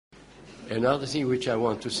Another thing which I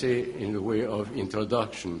want to say in the way of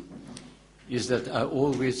introduction is that I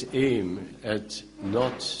always aim at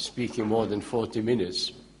not speaking more than 40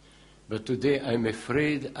 minutes. But today I'm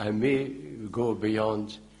afraid I may go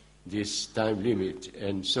beyond this time limit.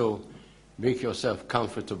 And so make yourself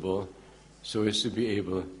comfortable so as to be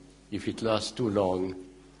able, if it lasts too long,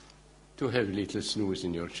 to have a little snooze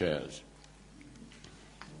in your chairs.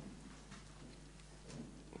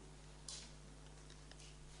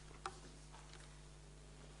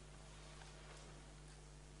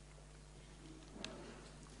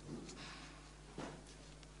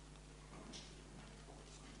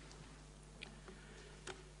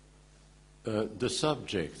 The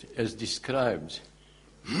subject, as described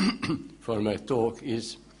for my talk,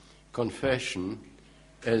 is confession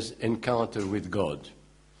as encounter with God.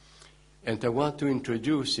 And I want to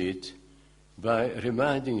introduce it by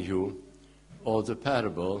reminding you of the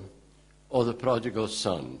parable of the prodigal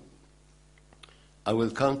son. I will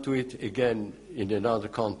come to it again in another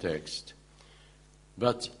context.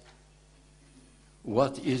 But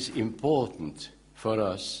what is important for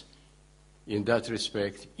us in that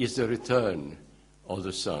respect is the return of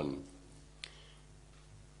the son.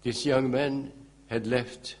 This young man had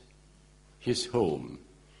left his home,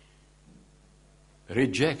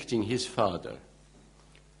 rejecting his father,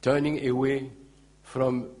 turning away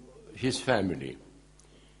from his family,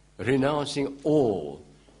 renouncing all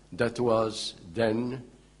that was then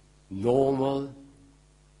normal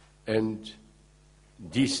and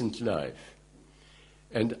decent life.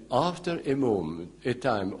 And after a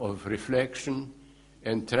time of reflection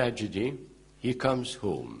and tragedy, he comes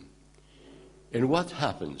home. And what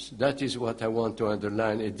happens, that is what I want to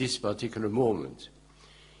underline at this particular moment,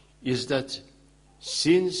 is that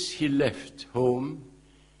since he left home,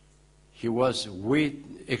 he was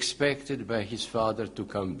expected by his father to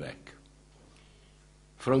come back.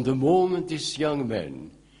 From the moment this young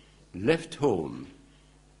man left home,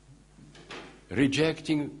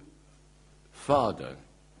 rejecting father,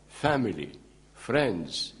 family,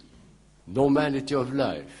 friends, normality of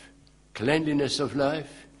life, cleanliness of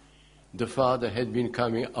life, the father had been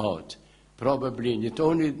coming out, probably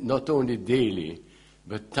not only daily,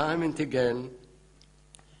 but time and again,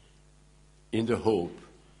 in the hope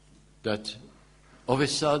that of a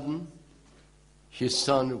sudden his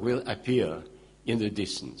son will appear in the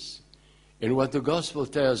distance. And what the gospel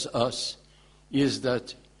tells us is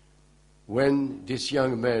that when this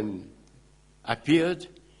young man appeared,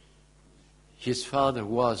 his father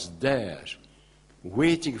was there,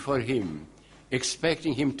 waiting for him,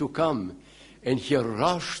 expecting him to come, and he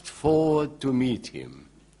rushed forward to meet him.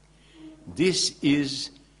 This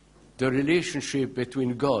is the relationship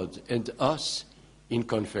between God and us in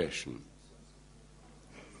confession.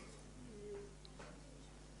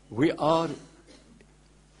 We are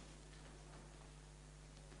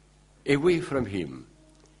away from him,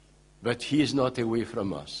 but he is not away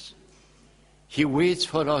from us. He waits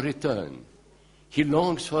for our return. He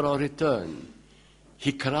longs for our return.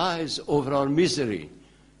 He cries over our misery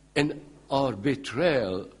and our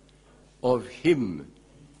betrayal of him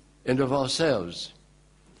and of ourselves.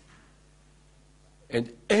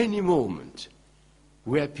 And any moment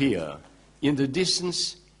we appear in the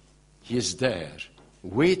distance, he is there,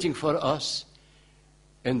 waiting for us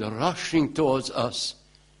and rushing towards us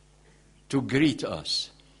to greet us,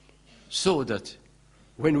 so that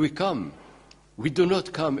when we come, we do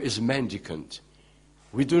not come as mendicant.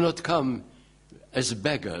 We do not come as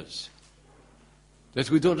beggars. That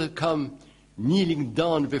we do not come kneeling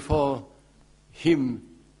down before him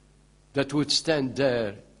that would stand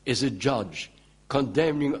there as a judge,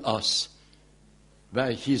 condemning us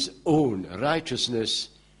by his own righteousness.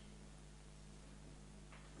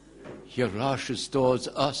 He rushes towards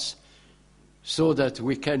us so that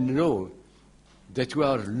we can know that we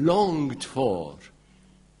are longed for.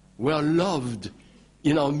 We are loved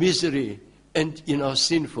in our misery and in our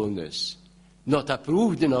sinfulness, not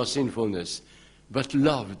approved in our sinfulness, but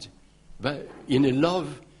loved in a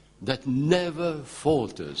love that never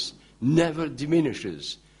falters, never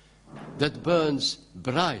diminishes, that burns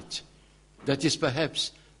bright, that is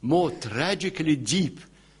perhaps more tragically deep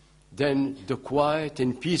than the quiet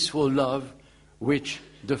and peaceful love which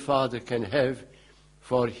the Father can have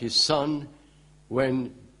for his Son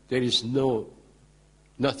when there is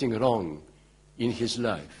nothing wrong in his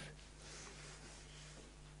life.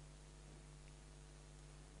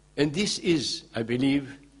 And this is, I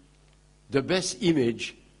believe, the best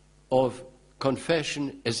image of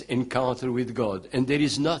confession as encounter with God. And there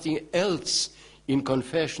is nothing else in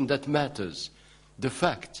confession that matters. The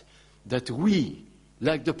fact that we,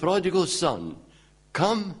 like the prodigal son,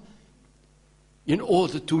 come in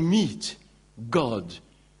order to meet God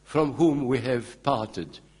from whom we have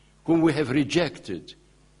parted, whom we have rejected,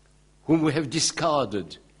 whom we have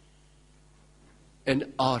discarded,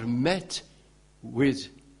 and are met with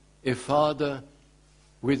a Father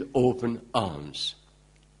with open arms.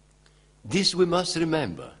 This we must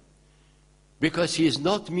remember, because he is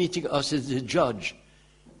not meeting us as a judge,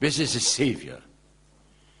 but as a Savior.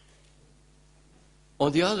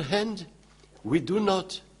 On the other hand, we do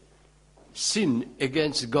not sin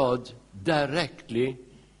against God directly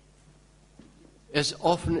as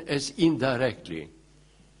often as indirectly.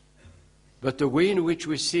 But the way in which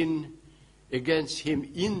we sin against him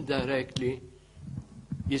indirectly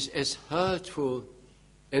is as hurtful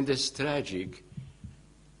and as tragic.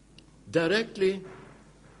 Directly,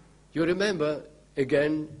 you remember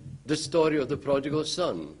again the story of the prodigal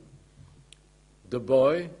son. The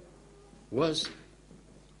boy was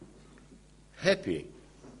happy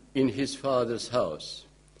in his father's house,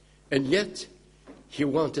 and yet he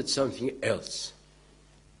wanted something else.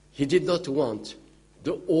 He did not want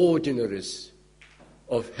the ordinaries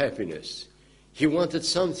of happiness. He wanted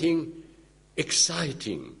something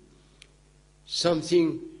exciting,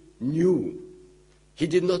 something new. He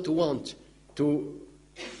did not want to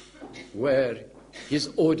wear his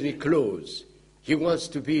ordinary clothes. He wants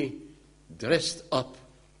to be dressed up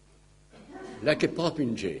like a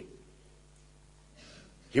popinjay.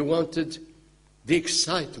 He wanted the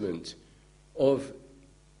excitement of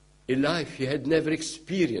a life he had never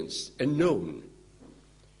experienced and known.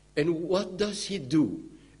 And what does he do?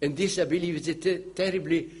 And this, I believe, is a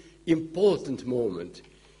terribly important moment.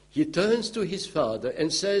 He turns to his father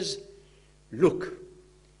and says, "Look,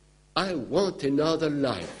 I want another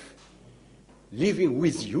life, living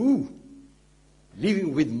with you,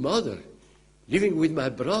 living with mother, living with my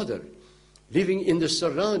brother, living in the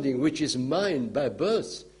surrounding which is mine by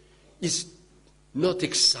birth is not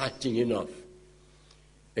exciting enough.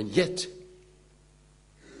 And yet,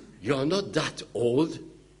 you are not that old.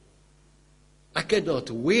 I cannot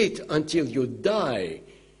wait until you die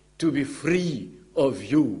to be free of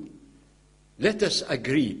you. Let us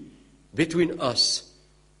agree between us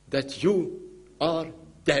that you are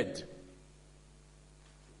dead.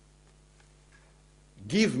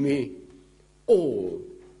 Give me all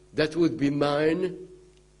that would be mine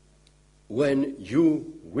when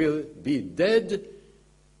you will be dead,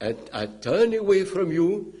 and I turn away from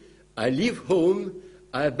you, I leave home,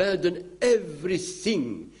 I abandon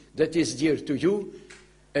everything that is dear to you,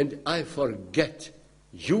 and I forget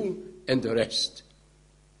you and the rest."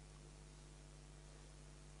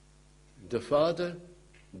 The father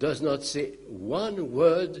does not say one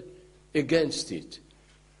word against it.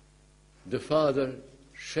 The father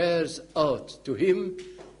shares out to him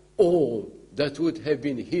all that would have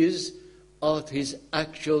been his at his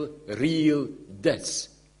actual, real death.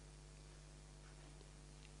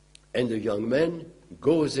 And the young man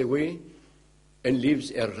goes away and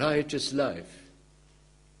lives a righteous life.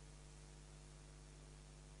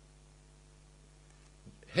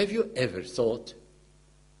 Have you ever thought?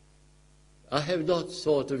 I have not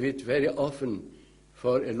thought of it very often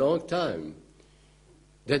for a long time,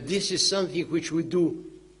 that this is something which we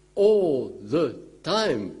do all the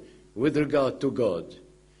time with regard to God.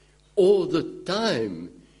 All the time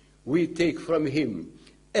we take from him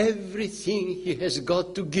everything he has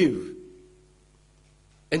got to give,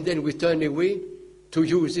 and then we turn away to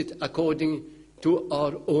use it according to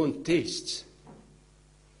our own tastes.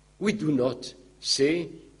 We do not say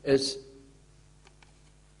as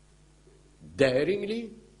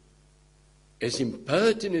daringly, as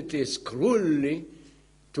impertinently, as cruelly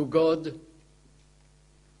to God,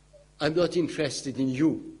 "I'm not interested in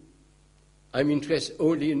you. I'm interested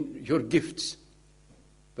only in your gifts."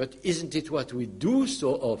 But isn't it what we do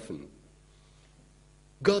so often?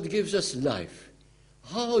 God gives us life.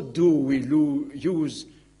 How do we use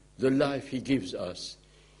the life he gives us?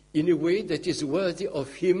 In a way that is worthy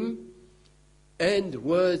of him and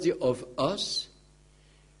worthy of us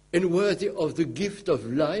and worthy of the gift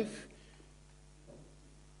of life?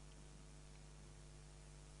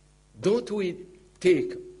 Don't we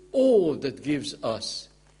take all that gives us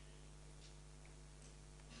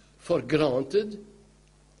for granted?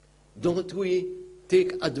 Don't we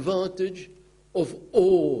take advantage of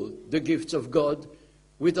all the gifts of God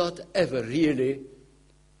without ever really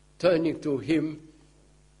turning to him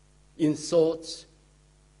in thoughts,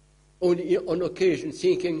 only on occasion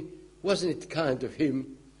thinking, wasn't it kind of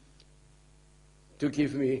him to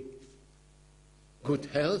give me good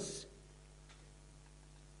health,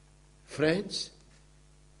 friends,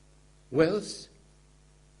 wealth?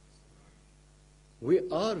 We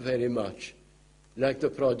are very much like the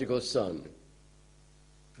prodigal son.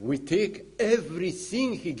 we take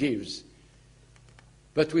everything he gives,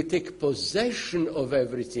 but we take possession of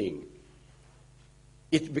everything.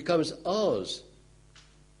 It becomes ours.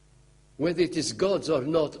 Whether it is God's or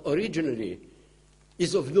not originally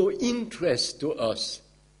is of no interest to us.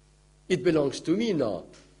 It belongs to me now.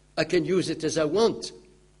 I can use it as I want.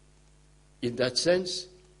 In that sense,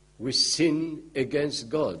 we sin against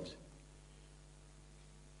God.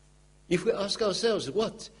 If we ask ourselves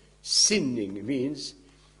what sinning means,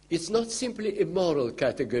 it's not simply a moral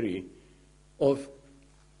category of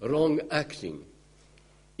wrong acting.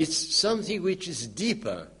 It's something which is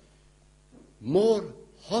deeper, more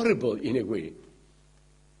horrible in a way.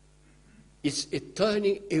 It's a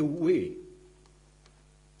turning away,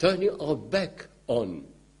 turning our back on.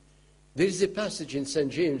 There is a passage in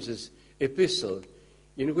St. James's epistle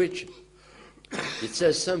in which it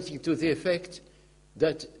says something to the effect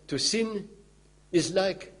that to sin is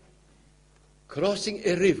like crossing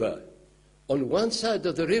a river. On one side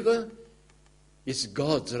of the river is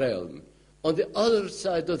God's realm. On the other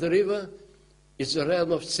side of the river is the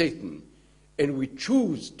realm of Satan. And we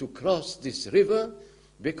choose to cross this river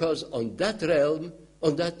because on that realm,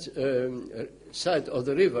 on that side of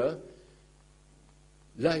the river,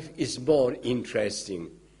 life is more interesting,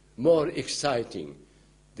 more exciting.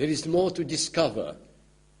 There is more to discover.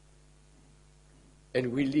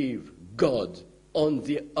 And we leave God on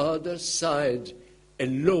the other side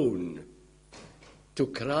alone to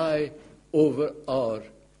cry over our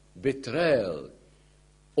betrayal,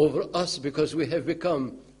 over us because we have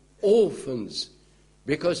become orphans,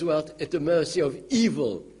 because we are at the mercy of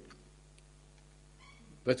evil,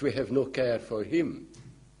 but we have no care for him.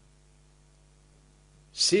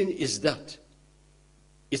 Sin is that.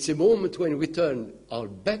 It's a moment when we turn our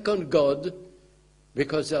back on God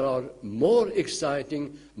because there are more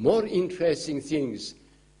exciting, more interesting things.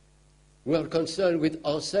 We are concerned with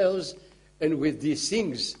ourselves and with these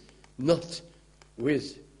things, not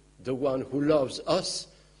with the one who loves us,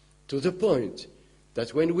 to the point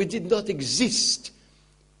that when we did not exist,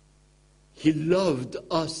 he loved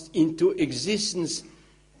us into existence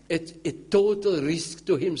at a total risk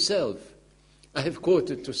to himself. I have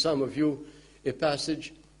quoted to some of you a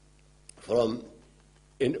passage from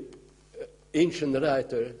an ancient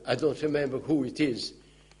writer, I don't remember who it is,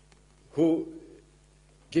 who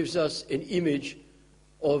gives us an image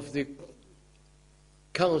of the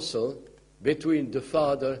counsel between the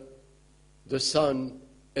Father, the Son,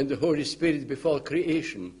 and the Holy Spirit before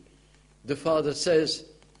creation. The Father says,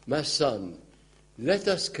 "My Son, let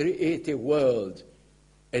us create a world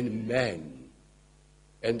and man."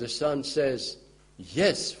 And the Son says,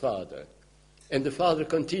 "Yes, Father." And the Father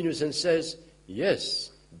continues and says,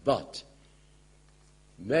 "Yes, but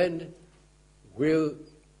man will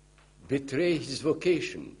betray his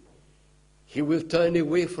vocation. He will turn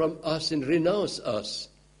away from us and renounce us.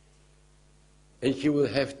 And he will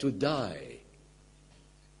have to die.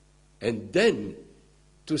 And then,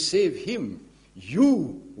 to save him,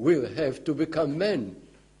 you will have to become man.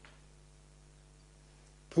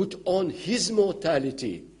 Put on his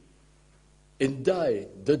mortality and die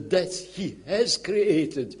the death he has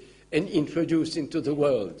created and introduced into the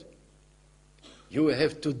world. You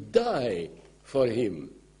have to die for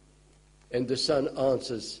him." And the Son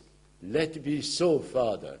answers, "Let it be so,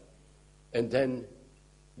 Father." And then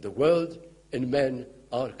the world and man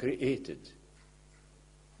are created.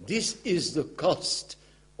 This is the cost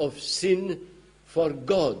of sin for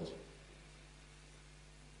God.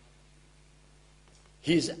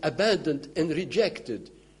 He is abandoned and rejected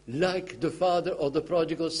like the father of the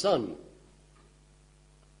prodigal son.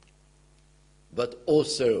 But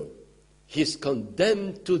also, he is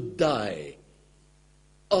condemned to die,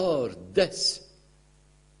 or death,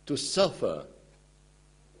 to suffer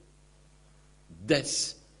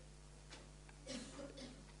death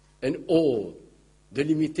and all the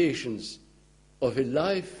limitations of a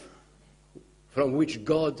life from which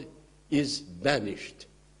God is banished.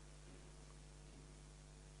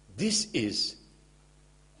 This is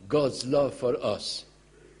God's love for us.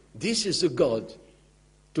 This is the God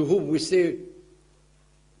to whom we say,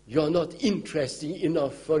 "You are not interesting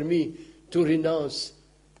enough for me to renounce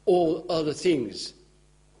all other things.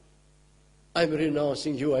 I'm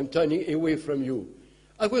renouncing you. I'm turning away from you.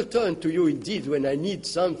 I will turn to you indeed when I need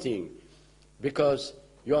something, because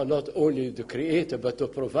you are not only the creator, but the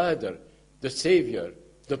provider, the savior,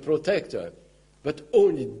 the protector. But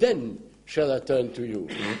only then shall I turn to you."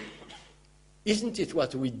 Isn't it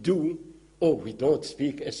what we do? Oh, we don't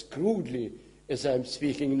speak as crudely as I'm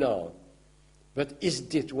speaking now. But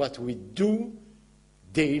isn't it what we do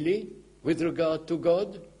daily with regard to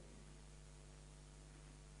God?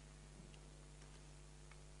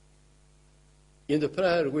 in the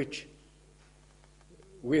prayer which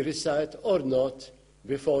we recite or not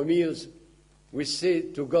before meals, we say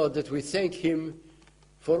to God that we thank him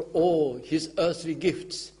for all his earthly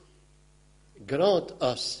gifts. Grant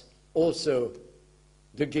us also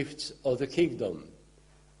the gifts of the kingdom.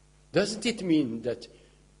 Doesn't it mean that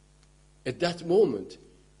at that moment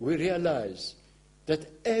we realize that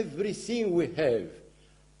everything we have,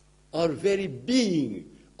 our very being,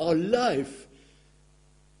 our life,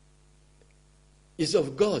 is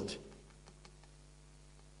of God,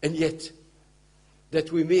 and yet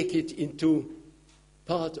that we make it into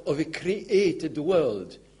part of a created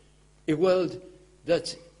world, a world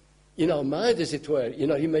that in our mind, as it were,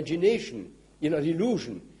 in our imagination, in our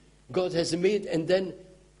illusion, God has made and then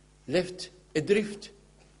left adrift.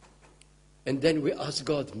 And then we ask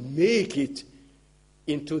God, make it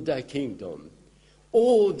into thy kingdom.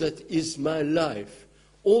 All that is my life,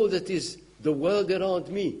 all that is the world around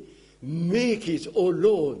me, make it, O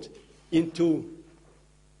Lord, into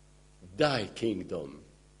thy kingdom.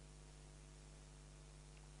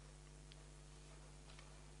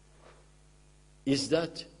 Is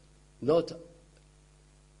that not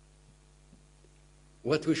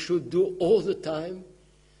what we should do all the time?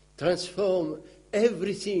 Transform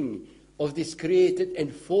everything of this created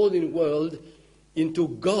and fallen world into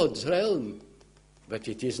God's realm. But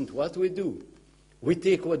it isn't what we do. We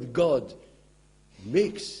take what God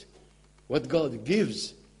makes, what God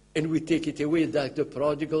gives, and we take it away like the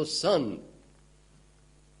prodigal son,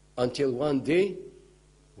 until one day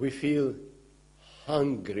we feel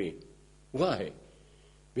hungry. Why?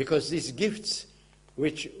 Because these gifts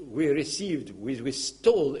which we received, we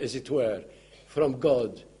stole, as it were, from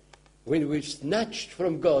God, when we snatched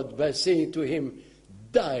from God by saying to him,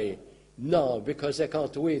 die now, because I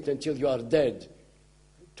can't wait until you are dead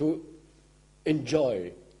to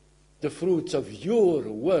enjoy the fruits of your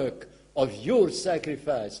work, of your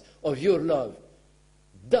sacrifice, of your love.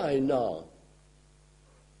 Die now.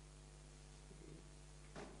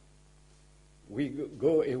 We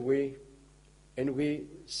go away and we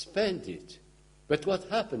spend it. But what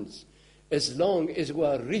happens? As long as we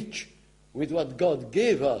are rich with what God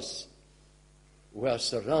gave us, we are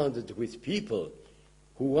surrounded with people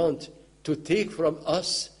who want to take from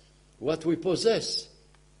us what we possess,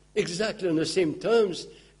 exactly on the same terms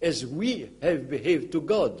as we have behaved to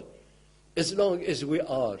God. As long as we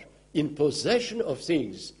are in possession of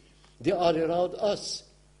things, they are around us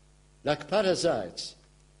like parasites.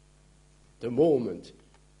 The moment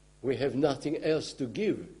we have nothing else to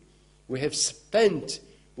give, we have spent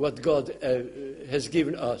what God has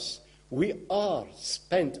given us, we are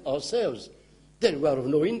spent ourselves, then we are of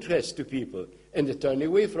no interest to people and they turn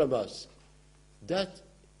away from us.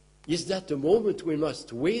 Is that the moment we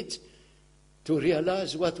must wait to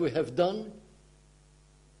realize what we have done?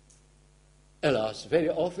 Alas, very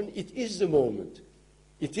often it is the moment.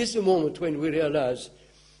 It is the moment when we realize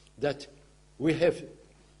that we have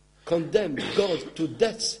condemned God to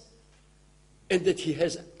death and that he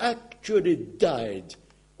has actually died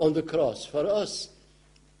on the cross for us.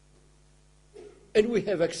 And we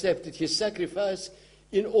have accepted his sacrifice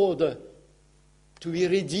in order to be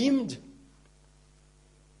redeemed.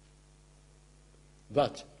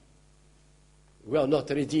 But we are not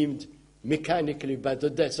redeemed mechanically by the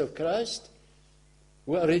death of Christ.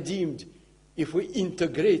 We are redeemed if we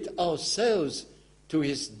integrate ourselves to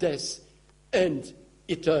his death and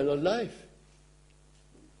eternal life.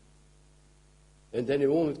 And then a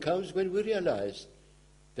moment comes when we realize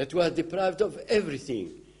that we are deprived of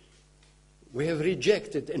everything. We have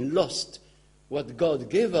rejected and lost what God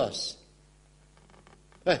gave us.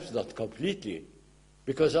 Perhaps not completely,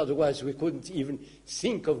 because otherwise we couldn't even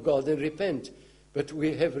think of God and repent. But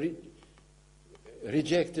we have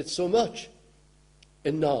rejected so much.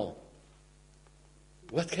 And now,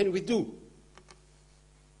 what can we do?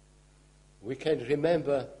 We can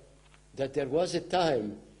remember that there was a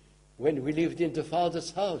time when we lived in the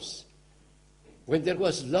Father's house, when there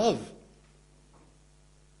was love,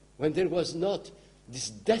 when there was not this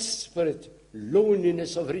desperate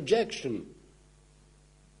loneliness of rejection.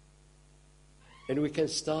 And we can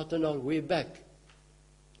start on our way back.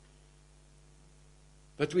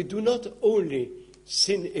 But we do not only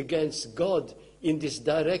sin against God in this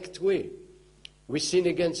direct way. We sin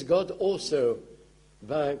against God also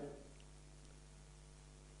by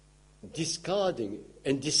discarding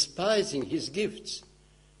and despising his gifts.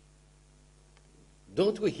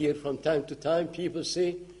 Don't we hear from time to time people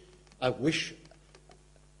say, I wish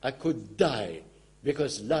I could die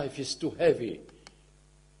because life is too heavy.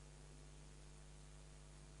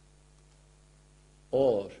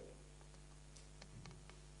 Or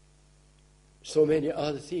so many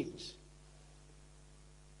other things.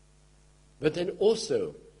 But then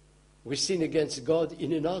also, we sin against God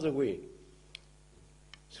in another way,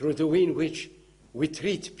 through the way in which we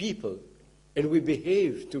treat people and we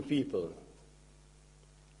behave to people.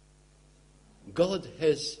 God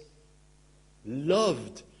has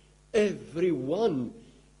loved everyone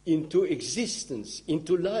into existence,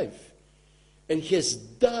 into life, and He has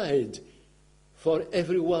died for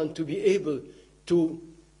everyone to be able to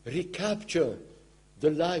recapture the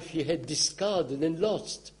life he had discarded and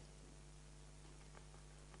lost.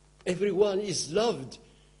 Everyone is loved,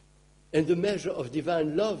 and the measure of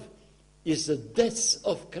divine love is the death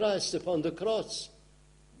of Christ upon the cross,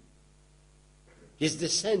 His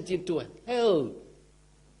descent into hell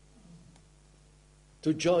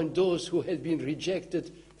to join those who had been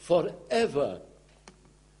rejected forever.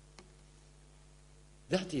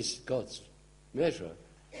 That is God's measure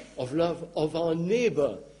of love of our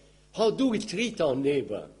neighbor. How do we treat our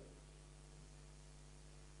neighbor?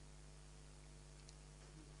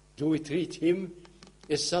 Do we treat him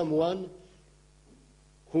as someone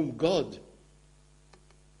whom God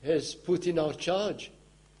has put in our charge?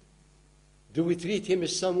 Do we treat him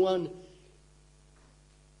as someone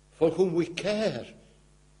for whom we care,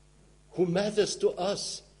 who matters to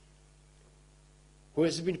us, who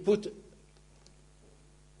has been put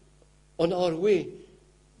on our way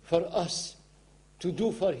for us to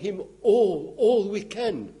do for him all we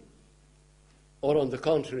can? Or on the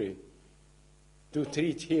contrary, to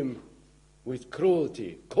treat him with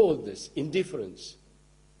cruelty, coldness, indifference?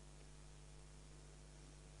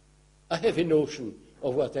 I have a notion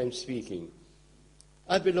of what I'm speaking.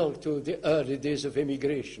 I belong to the early days of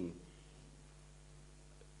emigration,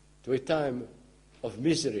 to a time of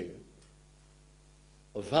misery,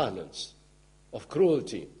 of violence, of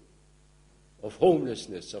cruelty, of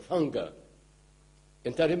homelessness, of hunger.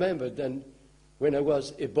 And I remember then, when I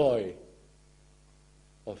was a boy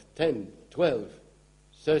of 10, 12,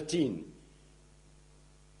 13,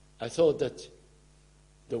 I thought that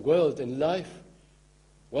the world and life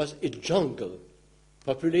was a jungle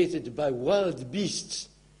populated by wild beasts,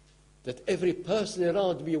 that every person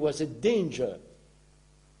around me was a danger,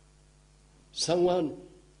 someone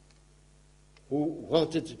who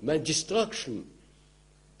wanted my destruction,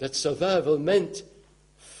 that survival meant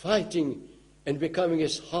fighting and becoming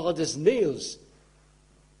as hard as nails.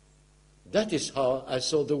 That is how I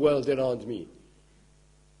saw the world around me.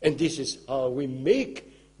 And this is how we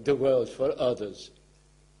make the world for others.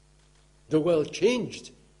 The world changed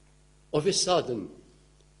of a sudden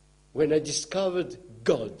when I discovered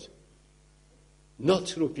God, not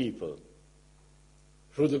through people,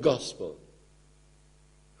 through the gospel,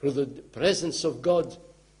 through the presence of God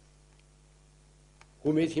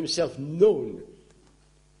who made himself known.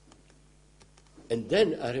 And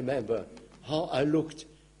then I remember how I looked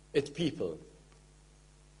at people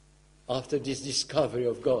after this discovery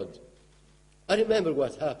of God. I remember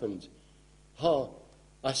what happened, how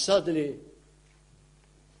I suddenly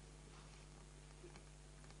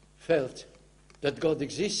felt that God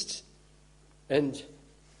exists, and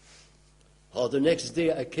how the next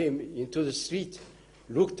day I came into the street,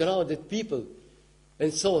 looked around at people,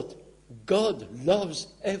 and thought, God loves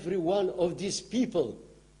every one of these people.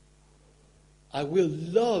 I will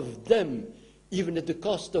love them even at the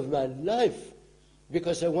cost of my life,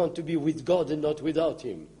 because I want to be with God and not without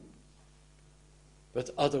him.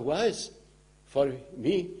 But otherwise, for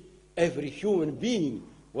me, every human being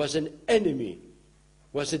was an enemy,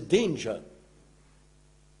 was a danger,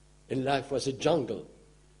 and life was a jungle.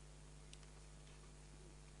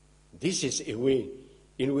 This is a way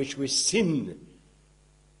in which we sin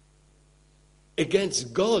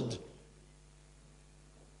against God,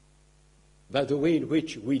 by the way in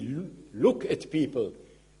which we look at people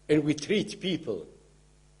and we treat people.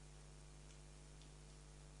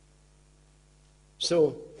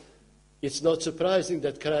 So it's not surprising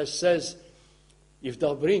that Christ says, if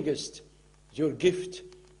thou bringest your gift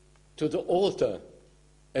to the altar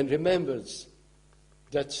and remembers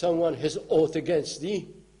that someone has aught against thee,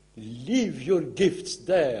 leave your gifts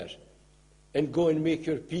there and go and make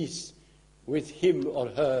your peace with him or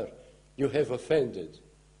her you have offended,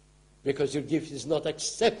 because your gift is not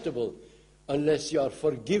acceptable unless you are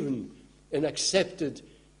forgiven and accepted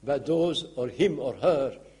by those or him or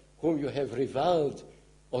her whom you have reviled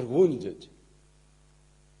or wounded.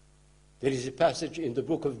 There is a passage in the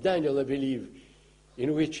book of Daniel, I believe,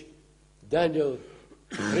 in which Daniel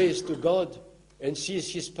prays to God and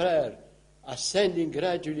sees his prayer ascending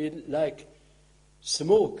gradually like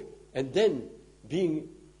smoke and then being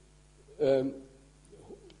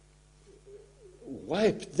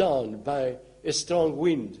wiped down by a strong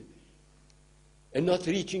wind and not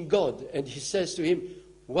reaching God. And he says to him,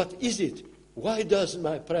 What is it? Why does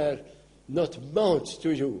my prayer not mount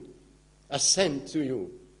to you, ascend to you?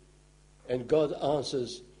 And God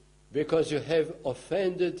answers, because you have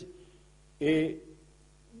offended an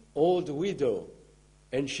old widow,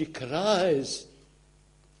 and she cries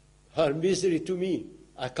her misery to me.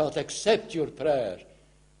 I can't accept your prayer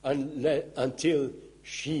until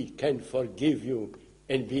she can forgive you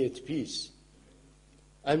and be at peace.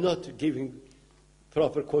 I'm not giving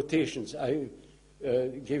proper quotations. I'm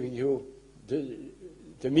giving you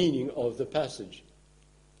the meaning of the passage.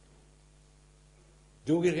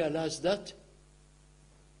 Do we realize that?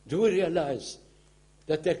 Do we realize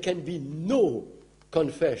that there can be no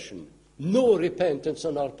confession, no repentance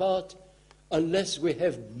on our part, unless we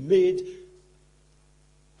have made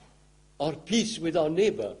our peace with our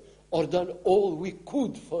neighbor or done all we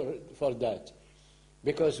could for that?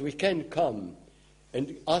 Because we can come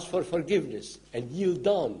and ask for forgiveness and yield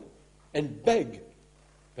down and beg,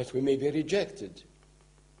 but we may be rejected.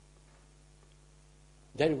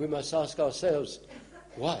 Then we must ask ourselves,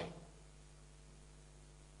 why?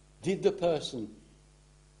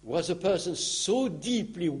 Was the person so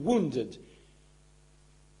deeply wounded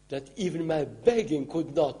that even my begging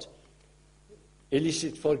could not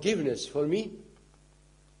elicit forgiveness for me?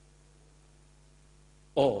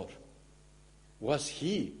 Or was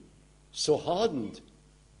he so hardened?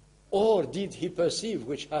 Or did he perceive,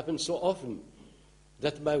 which happens so often,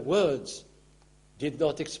 that my words did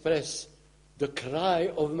not express the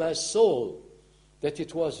cry of my soul, that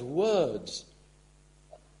it was words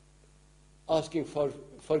asking for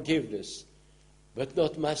forgiveness, but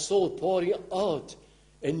not my soul pouring out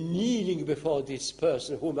and kneeling before this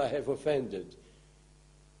person whom I have offended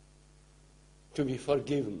to be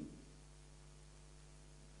forgiven?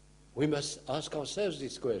 We must ask ourselves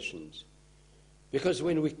these questions. Because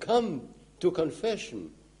when we come to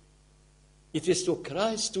confession, it is to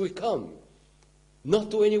Christ we come,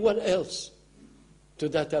 not to anyone else. To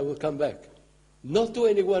that I will come back. Not to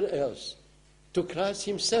anyone else, to Christ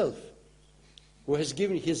himself, who has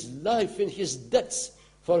given his life and his death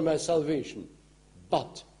for my salvation.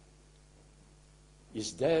 But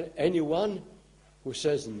is there anyone who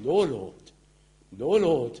says, no,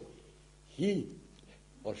 Lord, he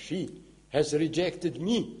or she has rejected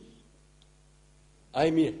me.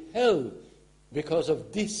 I'm in hell because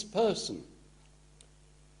of this person.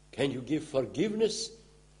 Can you give forgiveness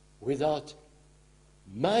without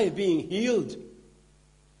my being healed?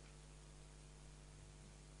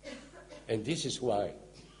 And this is why,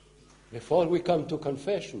 before we come to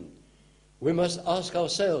confession, we must ask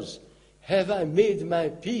ourselves, have I made my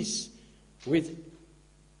peace with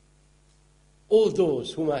all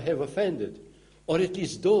those whom I have offended, or at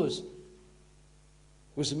least those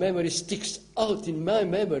whose memory sticks out in my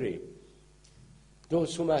memory,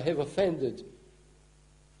 those whom I have offended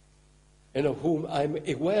and of whom I'm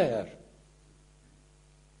aware,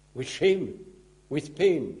 with shame, with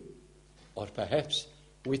pain, or perhaps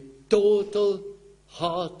with total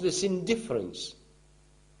heartless indifference?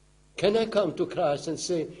 Can I come to Christ and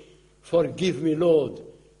say, forgive me, Lord,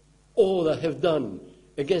 all I have done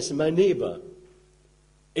against my neighbor,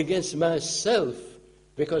 against myself,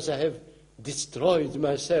 because I have destroyed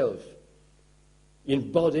myself in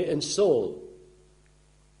body and soul,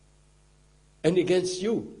 and against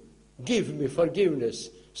you? Give me forgiveness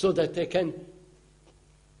so that I can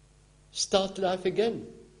start life again.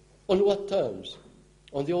 On what terms?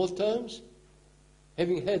 On the old terms?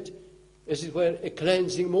 Having had, as it were, a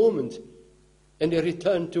cleansing moment and a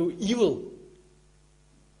return to evil.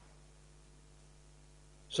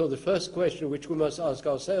 So the first question which we must ask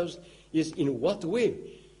ourselves is, in what way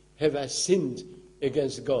have I sinned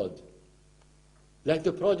against God? Like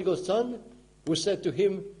the prodigal son, who said to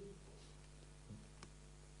him,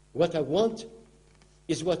 what I want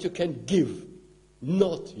is what you can give,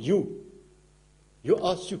 not you. You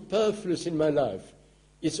are superfluous in my life.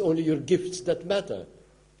 It's only your gifts that matter.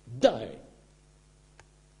 Die.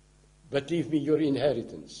 But leave me your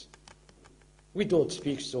inheritance. We don't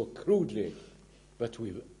speak so crudely, but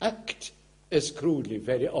we act as crudely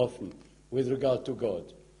very often with regard to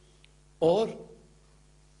God. Or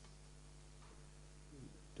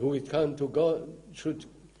do we come to God, should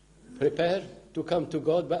prepare to come to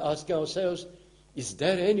God by asking ourselves, is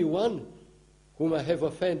there anyone whom I have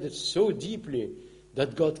offended so deeply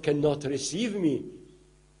that God cannot receive me?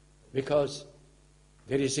 Because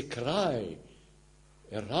there is a cry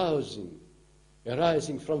arising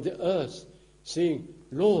from the earth, saying,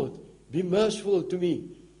 Lord, be merciful to me.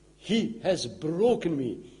 He has broken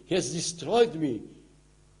me. He has destroyed me.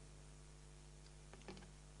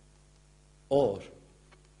 Or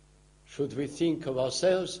should we think of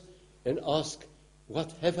ourselves and ask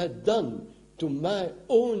What have I done to my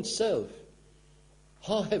own self?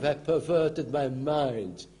 How have I perverted my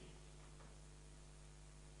mind?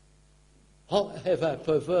 How have I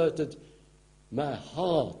perverted my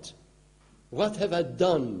heart? What have I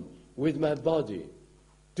done with my body?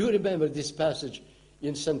 Do you remember this passage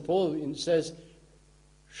in St. Paul? It says,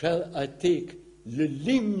 shall I take the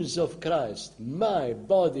limbs of Christ, my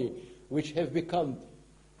body, which have become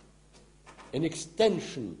an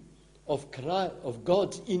extension of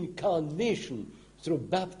God's incarnation through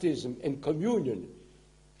baptism and communion,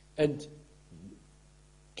 and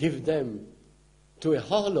give them to a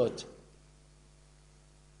harlot?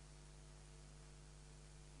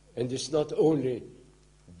 And it's not only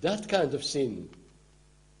that kind of sin,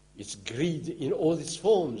 it's greed in all its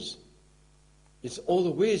forms. It's all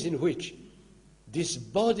the ways in which this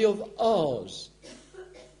body of ours,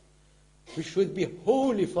 which should be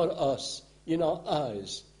holy for us in our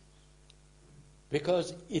eyes,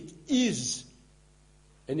 because it is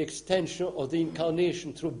an extension of the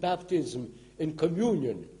incarnation through baptism and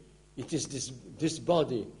communion. It is this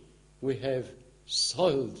body we have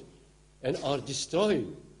soiled and are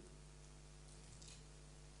destroying.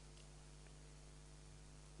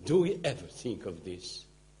 Do we ever think of this?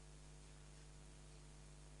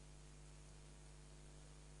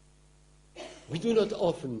 We do not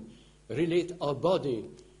often relate our body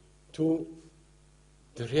to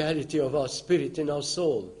the reality of our spirit and our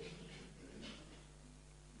soul.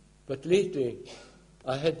 But lately,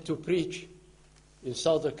 I had to preach in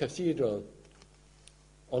Southwark Cathedral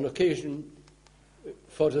on occasion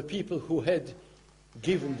for the people who had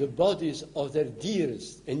given the bodies of their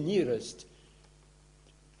dearest and nearest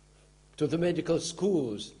to the medical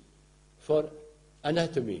schools for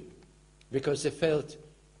anatomy, because they felt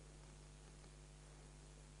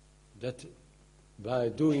that by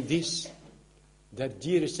doing this, their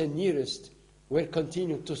dearest and nearest were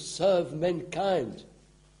continuing to serve mankind.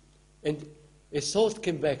 And a thought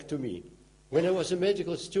came back to me. When I was a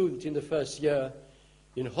medical student in the first year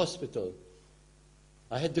in hospital,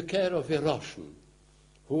 I had the care of a Russian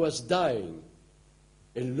who was dying,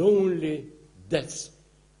 a lonely death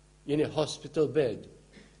in a hospital bed,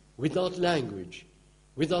 without language,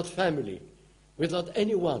 without family, without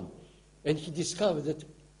anyone. And he discovered that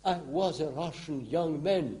I was a Russian young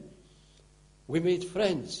man. We made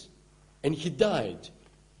friends, and he died.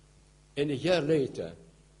 And a year later,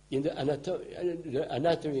 in the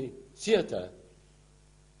anatomy theater,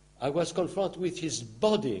 I was confronted with his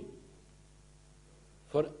body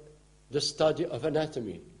for the study of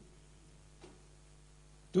anatomy.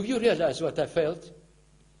 Do you realize what I felt?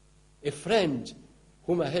 A friend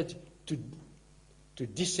whom I had to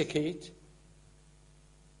dissecate,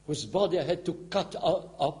 whose body I had to cut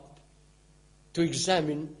up, to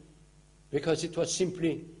examine, because it was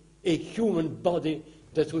simply a human body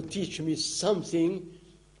that would teach me something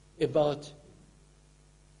about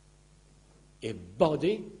a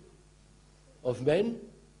body of man.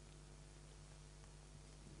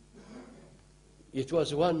 It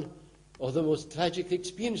was one of the most tragic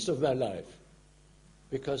experiences of my life,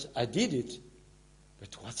 because I did it,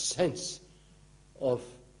 but what sense of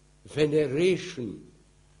veneration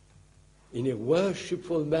in a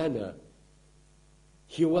worshipful manner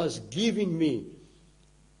he was giving me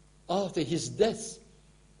after his death,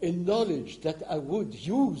 a knowledge that I would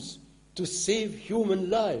use to save human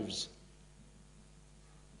lives.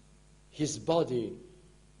 His body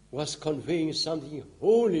was conveying something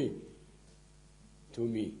holy to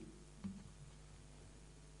me.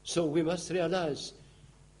 So we must realize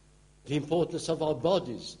the importance of our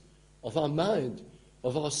bodies, of our mind,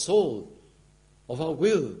 of our soul, of our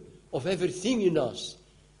will, of everything in us,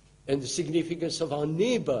 and the significance of our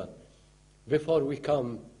neighbor before we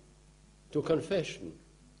come to confession.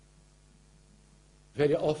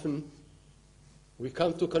 Very often we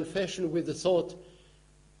come to confession with the thought,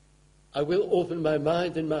 I will open my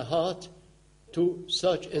mind and my heart to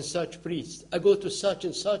such and such priest. I go to such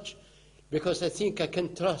and such because I think I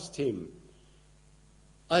can trust him,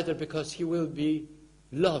 either because he will be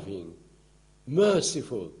loving,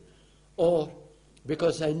 merciful, or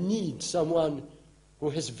because I need someone who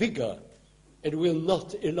has vigor and will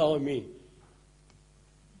not allow me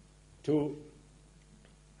to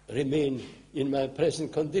remain in my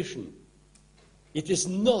present condition. It is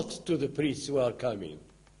not to the priests who are coming.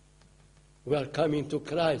 We are coming to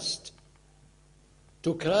Christ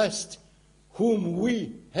whom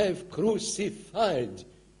we have crucified,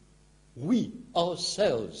 we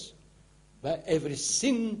ourselves, by every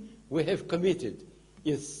sin we have committed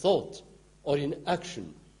in thought or in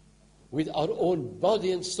action, with our own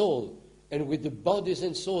body and soul, and with the bodies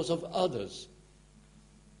and souls of others.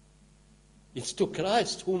 It's to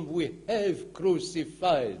Christ whom we have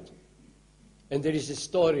crucified. And there is a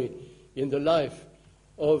story in the life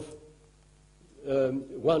of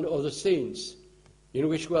one of the saints in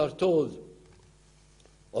which we are told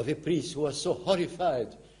of a priest who was so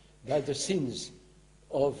horrified by the sins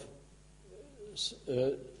of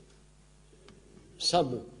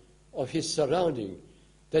some of his surrounding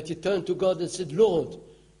that he turned to God and said, Lord,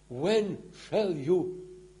 when shall you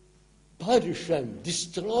punish them,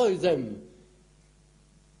 destroy them?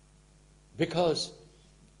 Because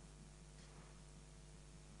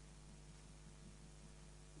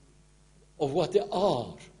of what they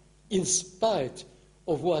are, in spite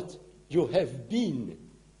of what you have been.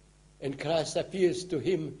 And Christ appears to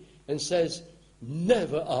him and says,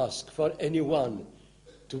 never ask for anyone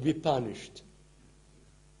to be punished.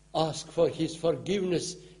 Ask for his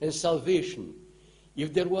forgiveness and salvation.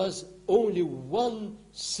 If there was only one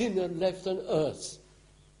sinner left on earth,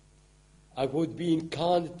 I would be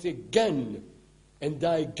incarnate again and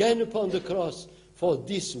die again upon the cross for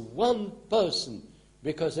this one person,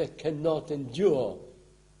 because I cannot endure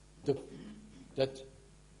that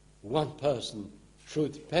one person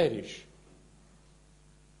should perish.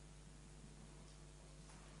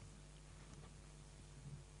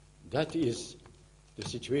 That is the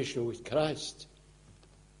situation with Christ,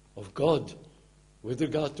 of God, with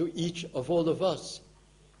regard to each of all of us.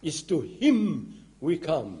 Is to him we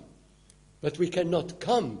come. But we cannot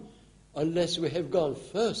come unless we have gone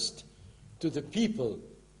first to the people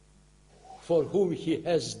for whom he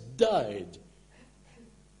has died,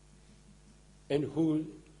 and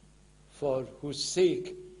for whose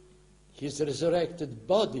sake his resurrected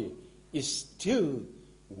body is still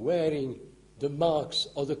wearing the marks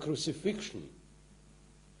of the crucifixion.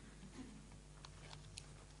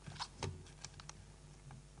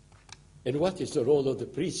 And what is the role of the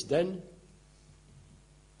priest then?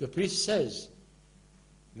 The priest says,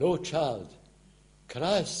 "Lo, child,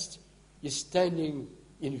 Christ is standing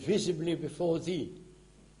invisibly before thee,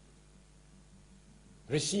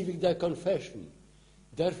 receiving thy confession.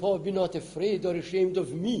 Therefore be not afraid or ashamed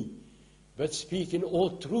of me, but speak in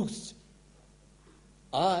all truth.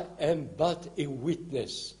 I am but a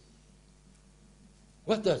witness."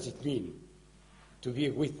 What does it mean to be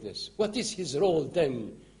a witness? What is his role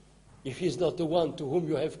then, if he is not the one to whom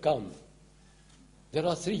you have come? There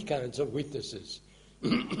are three kinds of witnesses.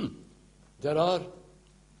 There are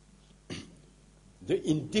the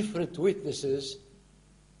indifferent witnesses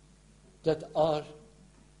that are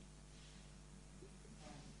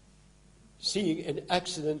seeing an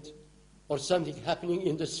accident or something happening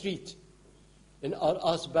in the street and are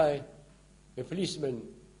asked by a policeman,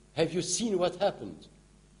 "Have you seen what happened?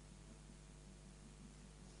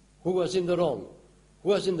 Who was in the wrong? Who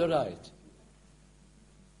was in the right?"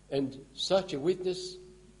 And such a witness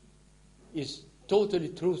is totally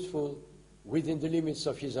truthful within the limits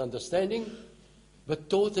of his understanding, but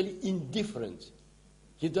totally indifferent.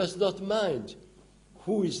 He does not mind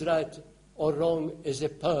who is right or wrong as a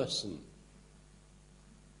person.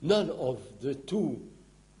 None of the two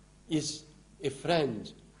is a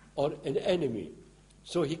friend or an enemy.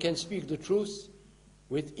 So he can speak the truth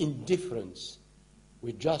with indifference,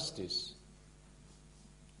 with justice.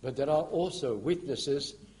 But there are also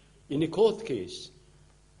witnesses in a court case,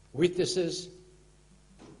 witnesses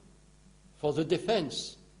for the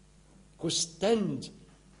defense, who stand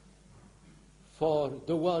for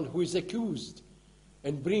the one who is accused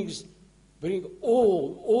and bring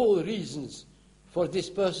all reasons for this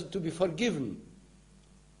person to be forgiven.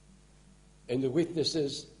 And the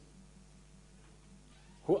witnesses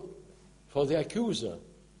for the accuser,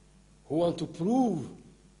 who want to prove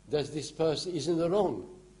that this person is in the wrong.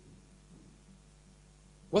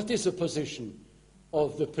 What is the position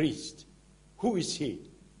of the priest? Who is he?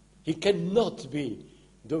 He cannot be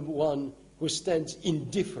the one who stands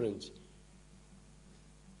indifferent,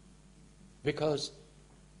 because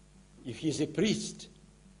if he is a priest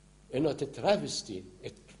and not a travesty,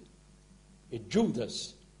 a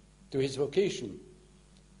Judas to his vocation,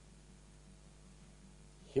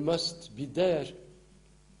 he must be there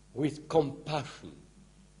with compassion,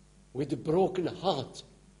 with a broken heart,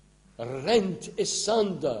 rent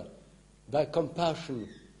asunder by compassion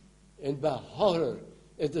and by horror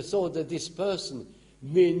at the thought that this person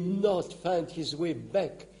may not find his way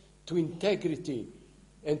back to integrity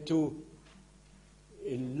and to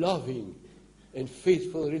a loving and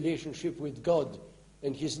faithful relationship with God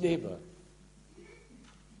and his neighbor.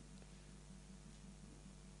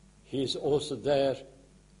 He is also there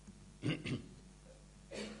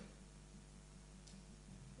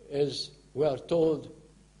as we are told,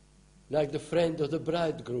 like the friend of the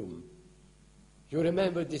bridegroom. You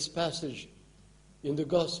remember this passage in the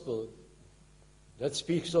Gospel that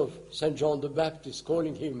speaks of St. John the Baptist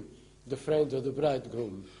calling him the friend of the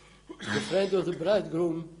bridegroom. The friend of the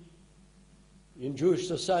bridegroom in Jewish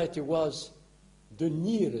society was the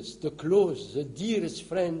nearest, the closest, the dearest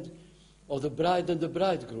friend of the bride and the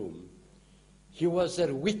bridegroom. He was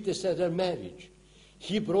their witness at their marriage.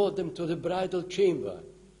 He brought them to the bridal chamber.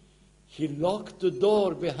 He locked the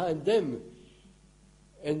door behind them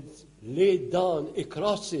and laid down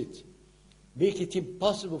across it, make it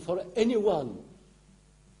impossible for anyone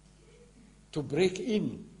to break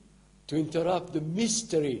in, to interrupt the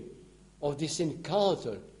mystery of this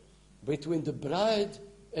encounter between the bride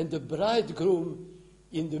and the bridegroom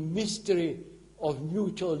in the mystery of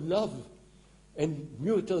mutual love and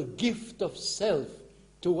mutual gift of self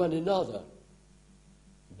to one another.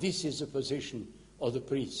 This is the position of the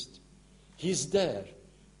priest. He's there,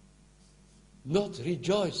 not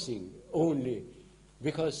rejoicing only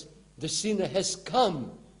because the sinner has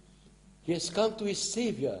come. He has come to his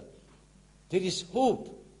Savior. There is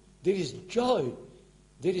hope. There is joy.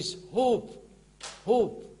 There is hope.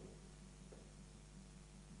 Hope.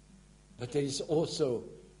 But there is also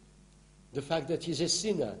the fact that he's a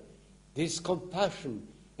sinner. There is compassion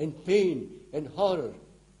and pain and horror.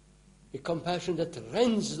 A compassion that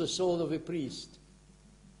rends the soul of a priest.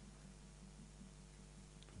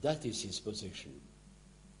 That is his position.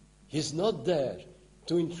 He's not there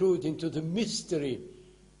to intrude into the mystery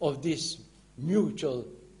of this mutual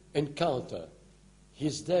encounter.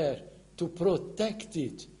 He's there to protect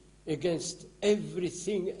it against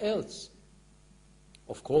everything else.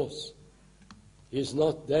 Of course, he's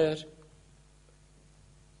not there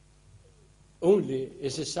only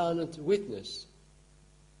as a silent witness,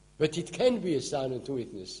 but it can be a silent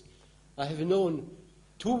witness. I have known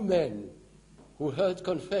two men who heard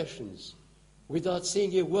confessions without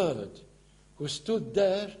saying a word, who stood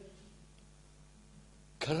there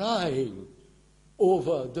crying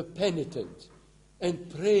over the penitent and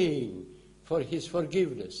praying for his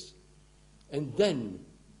forgiveness, and then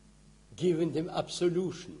giving them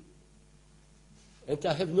absolution. And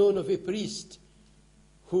I have known of a priest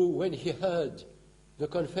who, when he heard the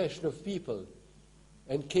confession of people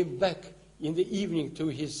and came back in the evening to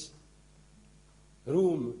his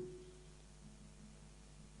room,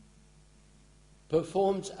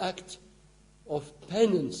 performed act of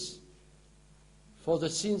penance for the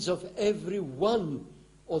sins of every one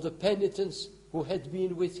of the penitents who had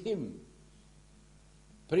been with him,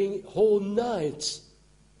 praying whole nights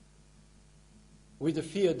with the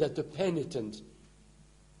fear that the penitent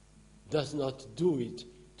does not do it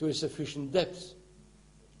to a sufficient depth.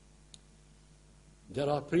 There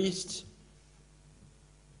are priests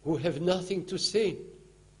who have nothing to say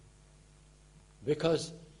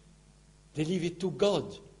because they leave it to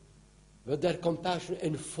God, but their compassion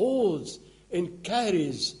enfolds and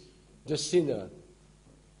carries the sinner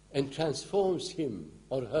and transforms him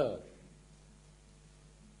or her.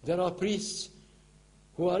 There are priests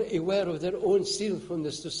who are aware of their own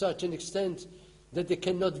sinfulness to such an extent that they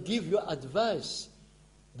cannot give you advice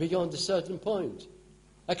beyond a certain point.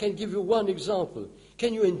 I can give you one example.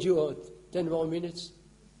 Can you endure 10 more minutes?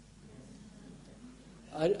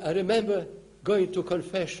 I remember going to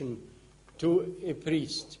confession to a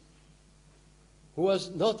priest who was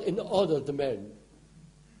not an honored man.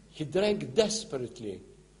 He drank desperately.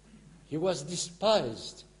 He was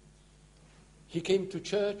despised. He came to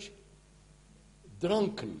church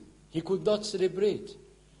drunken. He could not celebrate.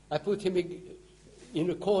 I put him in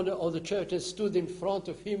a corner of the church and stood in front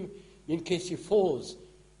of him in case he falls,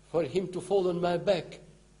 for him to fall on my back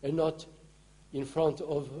and not in front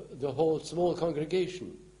of the whole small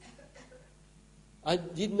congregation. I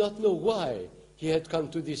did not know why he had come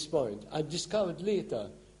to this point. I discovered later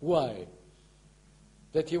why.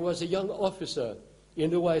 That he was a young officer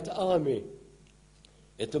in the White Army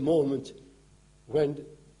at the moment when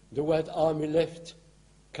the White Army left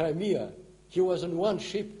Crimea. He was on one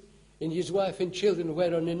ship and his wife and children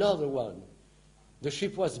were on another one. The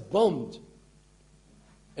ship was bombed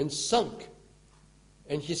and sunk,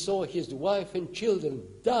 and he saw his wife and children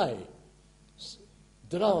die,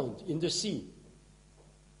 drowned in the sea.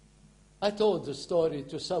 I told the story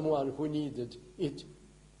to someone who needed it,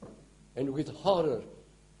 and with horror,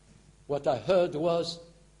 what I heard was,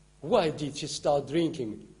 why did he start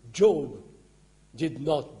drinking? Job did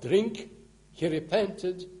not drink. He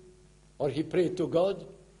repented, or he prayed to God.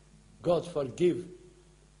 God forgive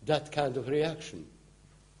that kind of reaction.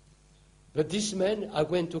 But this man, I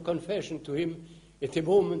went to confession to him at a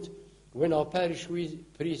moment when our parish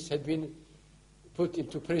priest had been put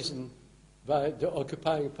into prison by the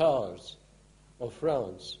occupying powers of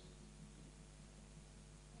France.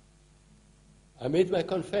 I made my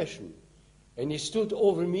confession, and he stood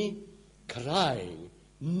over me crying,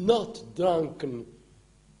 not drunken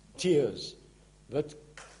tears, but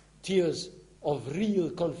tears of real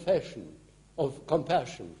confession, of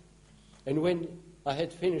compassion. And when I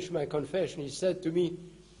had finished my confession, he said to me,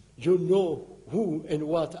 "You know who and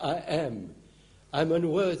what I am. I'm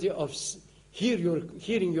unworthy of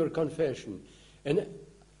hearing your confession, and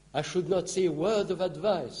I should not say a word of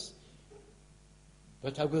advice.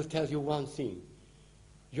 But I will tell you one thing.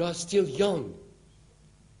 You are still young.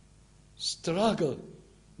 Struggle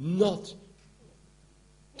not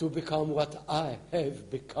to become what I have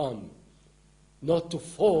become, not to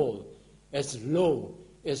fall as low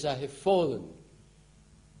as I have fallen."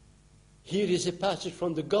 Here is a passage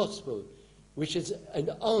from the Gospel, which is an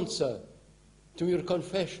answer to your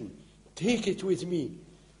confession. Take it with me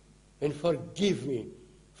and forgive me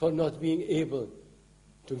for not being able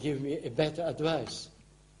to give me a better advice.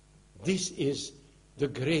 This is the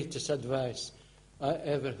greatest advice I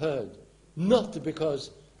ever heard, not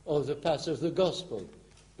because of the passage of the Gospel,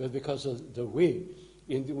 but because of the way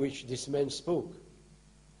in which this man spoke.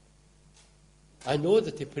 I know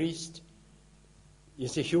that a priest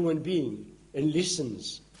is a human being and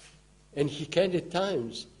listens, and he can at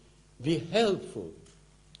times be helpful.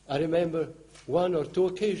 I remember one or two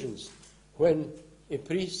occasions when a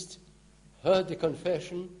priest heard the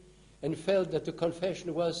confession and felt that the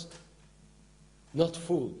confession was not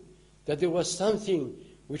full, that there was something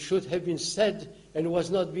which should have been said and was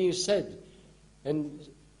not being said. And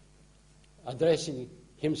addressing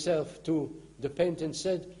himself to the penitent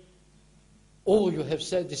said, "All you have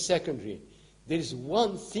said is secondary. There is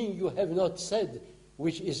one thing you have not said,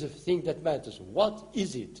 which is a thing that matters. What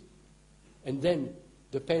is it?" And then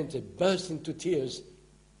the penitent burst into tears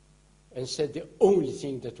and said the only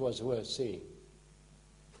thing that was worth saying.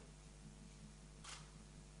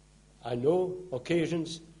 I know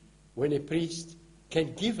occasions when a priest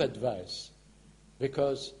can give advice,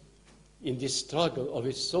 because in this struggle of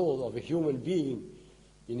a soul, of a human being,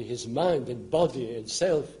 in his mind and body and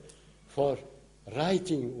self, for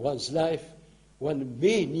writing one's life, one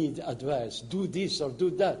may need advice. Do this or do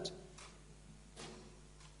that.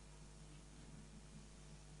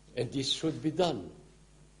 And this should be done.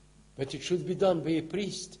 But it should be done by a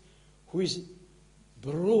priest who is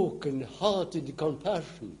broken-hearted in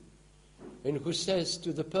compassion, and who says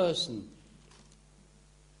to the person,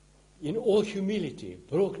 in all humility,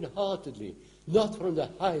 broken-heartedly, not from the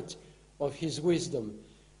height of his wisdom,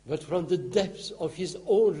 but from the depths of his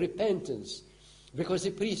own repentance. Because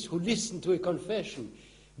a priest who listens to a confession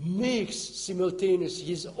makes simultaneous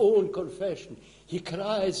his own confession. He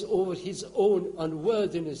cries over his own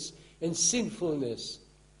unworthiness and sinfulness.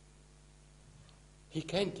 He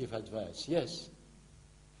can give advice, yes,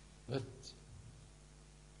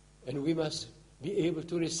 and we must be able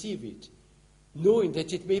to receive it, knowing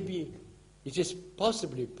that it is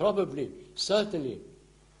possibly, probably, certainly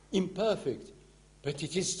imperfect, but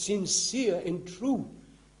it is sincere and true.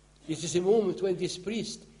 It is a moment when this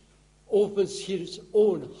priest opens his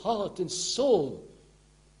own heart and soul,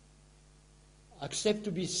 accept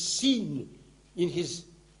to be seen in his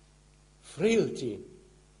frailty,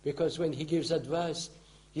 because when he gives advice,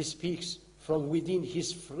 he speaks from within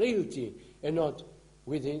his frailty and not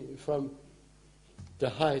from the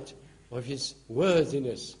height of his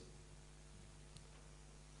worthiness.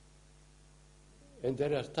 And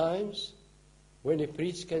there are times when a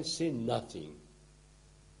priest can say nothing.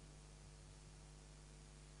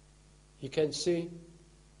 He can say,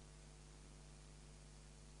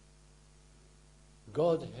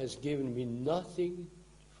 "God has given me nothing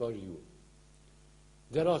for you."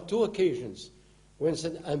 There are two occasions when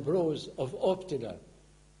St. Ambrose of Optina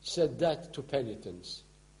said that to penitents.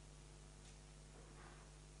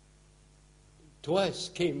 Twice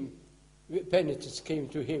penitents came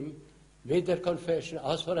to him, made their confession,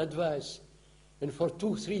 asked for advice, and for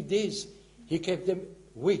 2-3 days he kept them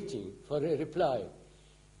waiting for a reply.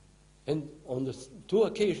 And on the 2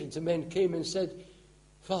 occasions the man came and said,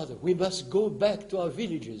 "Father, we must go back to our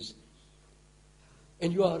villages,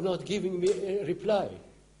 and you are not giving me a reply."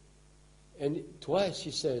 And twice he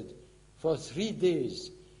said, "For 3 days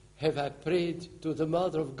have I prayed to the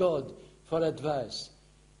Mother of God for advice.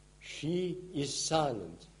 She is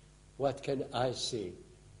silent. What can I say?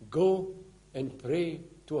 Go and pray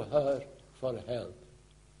to her for help."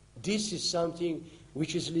 This is something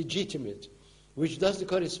which is legitimate, which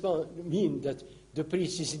doesn't mean that the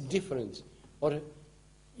priest is indifferent or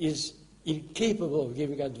is incapable of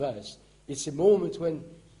giving advice. It's a moment when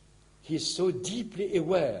he is so deeply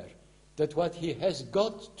aware that what he has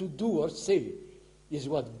got to do or say is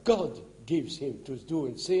what God gives him to do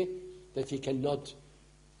and say, that he cannot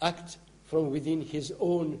act from within his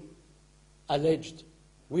own alleged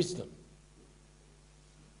wisdom.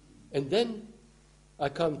 And then I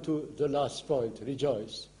come to the last point,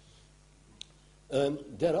 rejoice.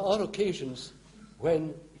 There are occasions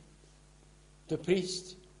when the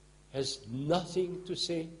priest has nothing to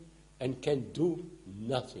say and can do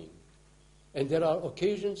nothing. And there are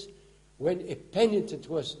occasions when a penitent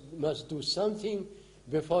must do something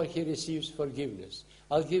before he receives forgiveness.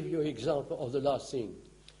 I'll give you an example of the last thing.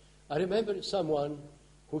 I remember someone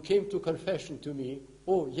who came to confession to me,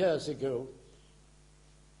 years ago,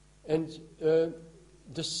 and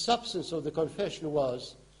the substance of the confession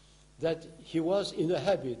was that he was in the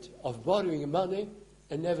habit of borrowing money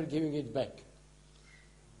and never giving it back.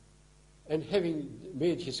 And having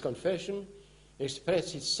made his confession,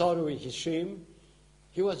 expressed his sorrow and his shame,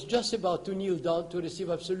 he was just about to kneel down to receive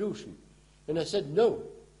absolution. And I said, no,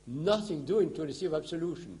 nothing doing to receive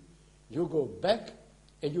absolution. You go back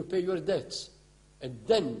and you pay your debts, and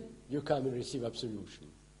then you come and receive absolution.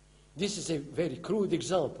 This is a very crude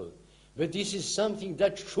example, but this is something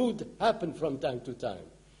that should happen from time to time.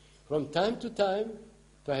 From time to time,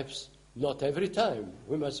 perhaps not every time,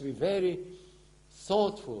 we must be very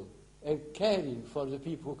thoughtful and caring for the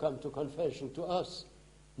people who come to confession to us,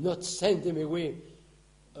 not send them away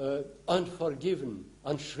unforgiven,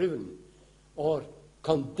 unshriven, or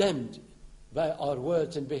condemned by our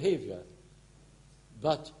words and behavior.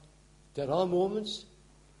 But there are moments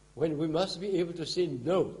when we must be able to say,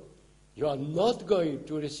 no, you are not going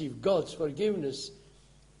to receive God's forgiveness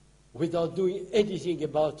without doing anything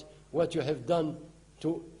about what you have done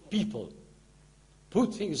to people.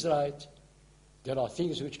 Put things right. There are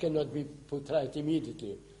things which cannot be put right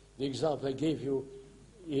immediately. The example I gave you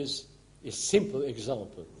is a simple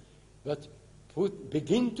example. But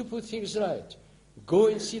begin to put things right. Go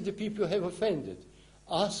and see the people you have offended.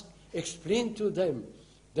 Explain to them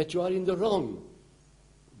that you are in the wrong.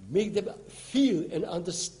 Make them feel and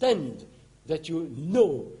understand that you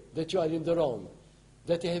know that you are in the wrong.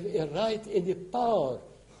 That they have a right and a power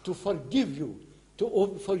to forgive you, to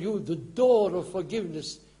open for you the door of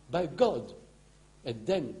forgiveness by God. And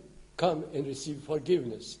then come and receive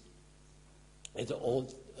forgiveness at the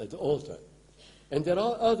altar. And there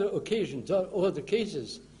are other occasions, there are other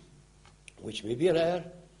cases, which may be rare,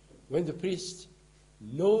 when the priest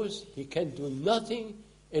knows he can do nothing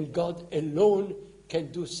and God alone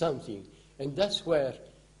can do something. And that's where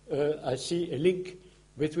I see a link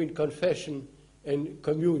between confession and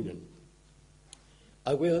communion.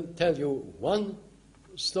 I will tell you one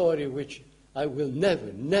story which I will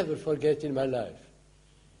never forget in my life.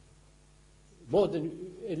 More than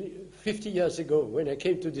 50 years ago, when I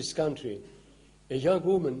came to this country, a young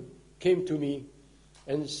woman came to me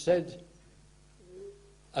and said,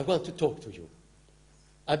 I want to talk to you.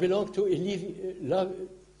 I belong to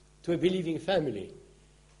a believing family.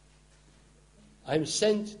 I'm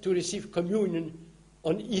sent to receive communion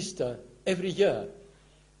on Easter every year,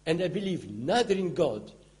 and I believe neither in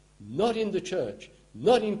God, nor in the church,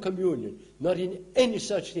 nor in communion, nor in any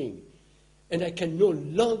such thing. And I can no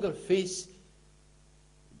longer face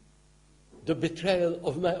the betrayal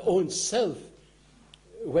of my own self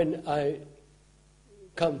when I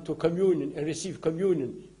come to communion and receive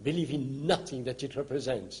communion, believing nothing that it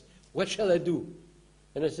represents. What shall I do?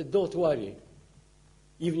 And I said, don't worry.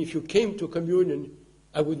 Even if you came to communion,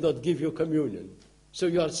 I would not give you communion. So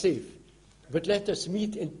you are safe. But let us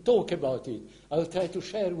meet and talk about it. I will try to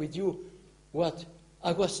share with you what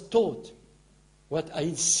I was taught, what I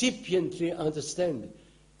incipiently understand.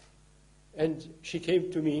 And she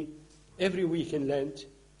came to me every week in Lent,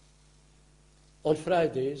 on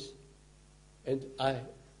Fridays, and I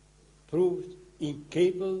proved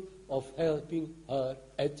incapable of helping her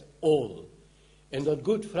at all. And on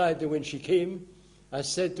Good Friday, when she came, I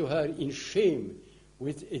said to her in shame,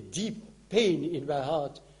 with a deep pain in my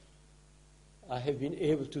heart, I have been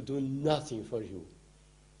able to do nothing for you.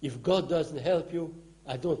 If God doesn't help you,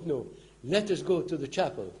 I don't know. Let us go to the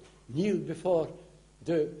chapel, kneel before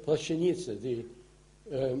the Plashenice, the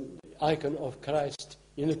icon of Christ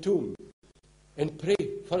in the tomb, and pray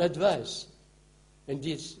for advice. And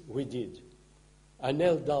this we did. I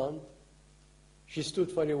knelt down. She stood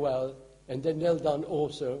for a while, and then knelt down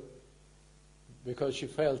also, because she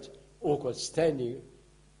felt awkward standing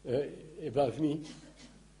above me.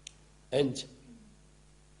 And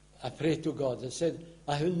I prayed to God and said,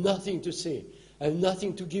 I have nothing to say. I have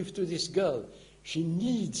nothing to give to this girl. She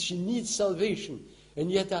needs salvation.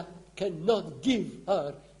 And yet I cannot give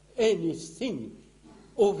her anything.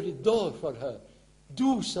 Open a door for her.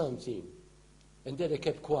 Do something. And then I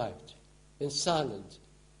kept quiet and silent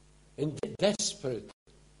and desperate.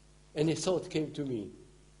 And a thought came to me.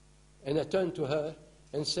 And I turned to her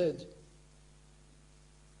and said,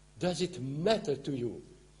 does it matter to you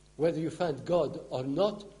whether you find God or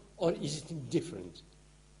not, or is it indifferent?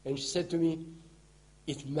 And she said to me,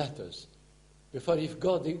 it matters. Because if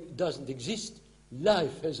God doesn't exist,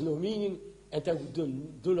 life has no meaning, and I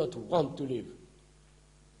do not want to live.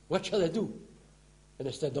 What shall I do? And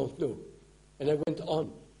I said, I don't know. And I went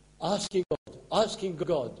on, asking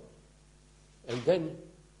God. And then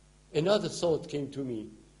another thought came to me,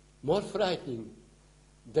 more frightening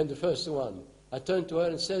than the first one. I turned to her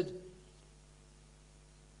and said,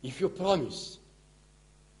 if you promise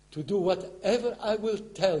to do whatever I will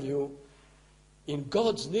tell you, in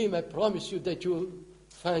God's name I promise you that you will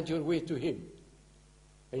find your way to Him.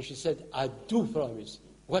 And she said, I do promise.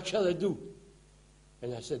 What shall I do?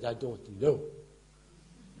 And I said, I don't know.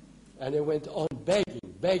 And I went on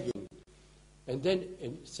begging. And then a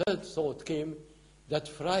third thought came that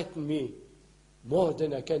frightened me more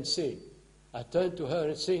than I can say. I turned to her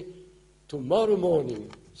and said, tomorrow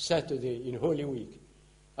morning, Saturday in Holy Week,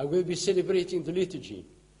 I will be celebrating the liturgy.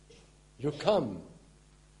 You come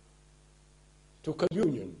to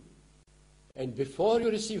communion. And before you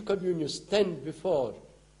receive communion, stand before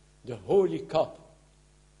the holy cup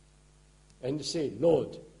and say,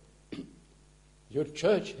 Lord, your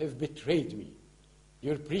church have betrayed me.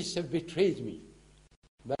 Your priests have betrayed me.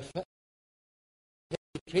 My family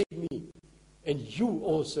have betrayed me. And you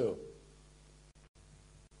also.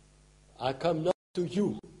 I come not to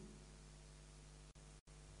you.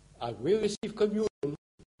 I will receive communion.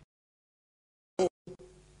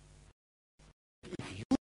 If you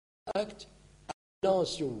act, I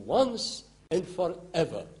announce you once and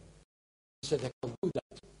forever. He said, I can't do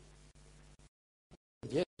that.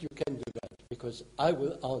 Yes, you can do that, because I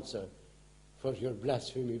will answer for your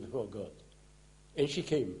blasphemy before God. And she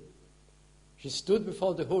came. She stood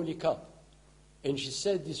before the holy cup, and she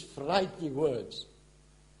said these frightening words.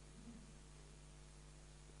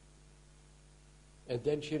 And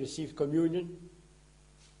then she received communion,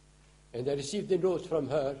 and I received a note from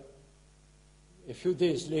her a few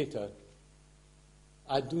days later.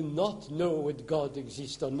 I do not know whether God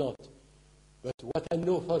exists or not, but what I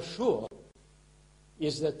know for sure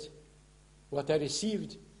is that what I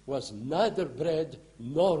received was neither bread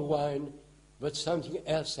nor wine, but something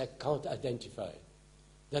else I can't identify.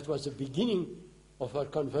 That was the beginning of her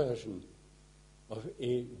conversion, of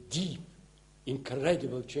a deep,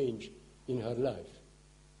 incredible change in her life.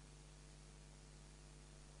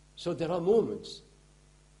 So there are moments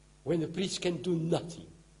when the priest can do nothing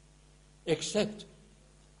except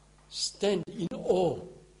stand in awe,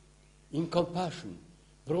 in compassion,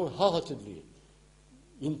 broken-heartedly,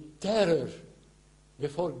 in terror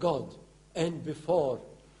before God and before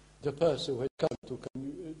the person who had come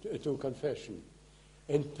to confession,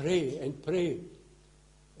 and pray,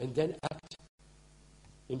 and then act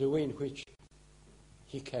in the way in which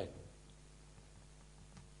he can.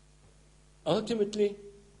 Ultimately,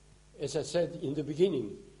 as I said in the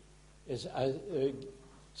beginning, as I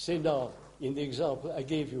say now in the example I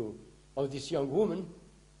gave you of this young woman,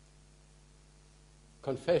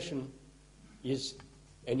 confession is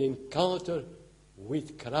an encounter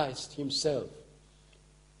with Christ himself.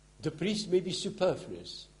 The priest may be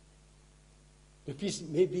superfluous. The priest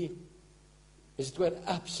may be, as it were,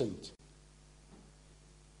 absent.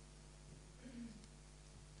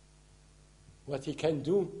 What he can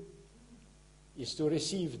do is to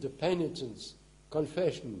receive the penitence,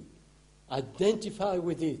 confession, identify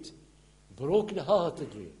with it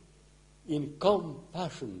broken-heartedly, in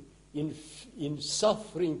compassion, in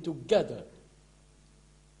suffering together.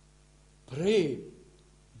 Pray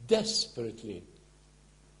desperately,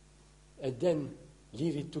 and then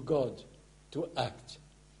leave it to God to act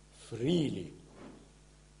freely.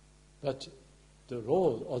 But the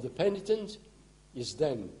role of the penitent is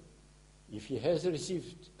then, if he has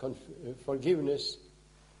received forgiveness,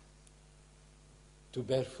 to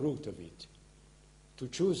bear fruit of it, to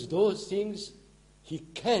choose those things he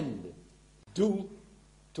can do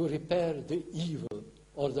to repair the evil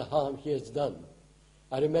or the harm he has done.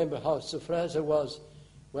 I remember how surprised I was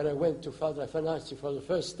when I went to Father Afanasi for the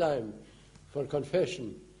first time for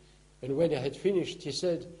confession. And when I had finished, he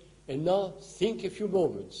said, and now think a few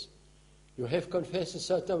moments. You have confessed a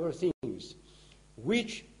certain number of things.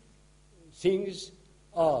 Which things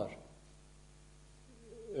are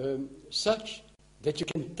such that you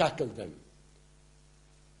can tackle them?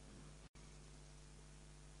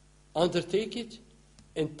 Undertake it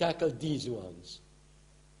and tackle these ones.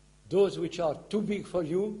 Those which are too big for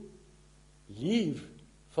you, leave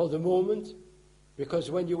for the moment, because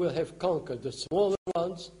when you will have conquered the smaller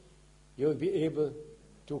ones, you will be able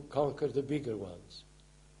to conquer the bigger ones.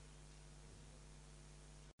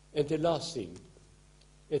 And the last thing,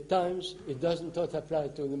 at times, it does not apply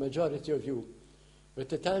to the majority of you,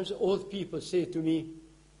 but at times old people say to me,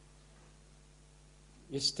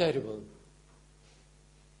 it's terrible.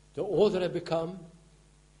 The older I become,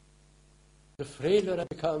 the frailer I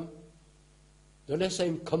become, the less I'm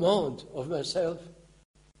in command of myself,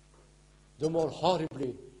 the more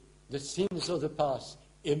horribly the sins of the past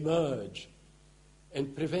emerge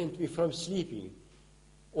and prevent me from sleeping.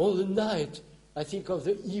 All the night I think of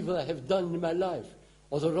the evil I have done in my life,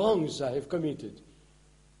 or the wrongs I have committed.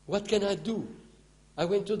 What can I do? I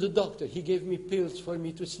went to the doctor. He gave me pills for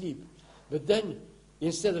me to sleep. But then,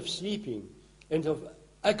 instead of sleeping and of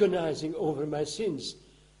agonizing over my sins,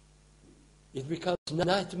 it becomes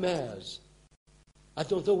nightmares. I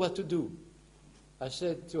don't know what to do. I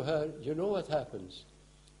said to her, you know what happens?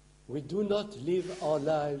 We do not live our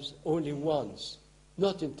lives only once,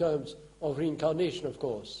 not in terms of reincarnation, of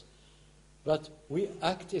course, but we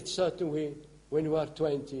act a certain way when we are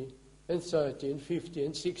 20 and 30 and 50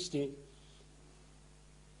 and 60,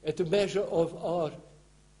 at the measure of our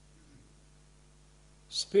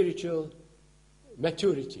spiritual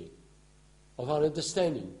maturity, of our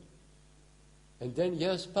understanding. And then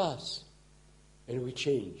years pass, and we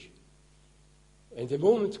change. And the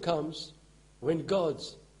moment comes when God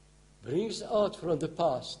brings out from the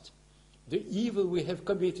past the evil we have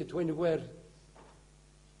committed when we were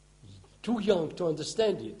too young to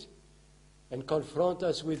understand it, and confront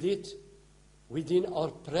us with it within our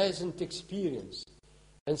present experience,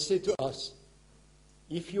 and say to us,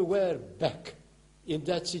 if you were back in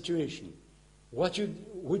that situation, would you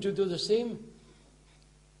do the same?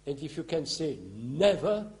 And if you can say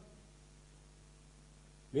never,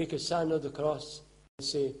 make a sign of the cross and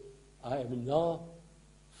say, I am now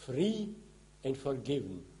free and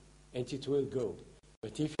forgiven, and it will go.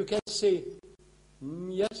 But if you can say,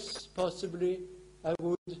 yes, possibly I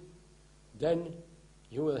would, then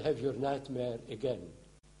you will have your nightmare again.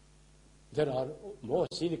 There are more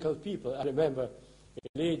cynical people. I remember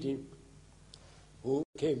a lady who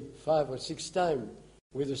came 5 or 6 times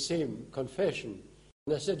with the same confession.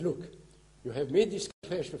 And I said, look, you have made this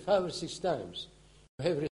confession 5 or 6 times. You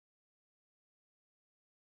have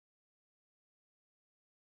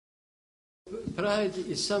pride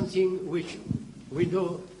is something which we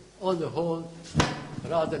know, on the whole,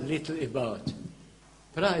 rather little about.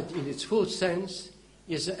 Pride, in its full sense,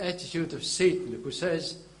 is the attitude of Satan, who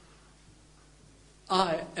says,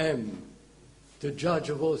 I am the judge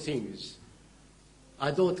of all things.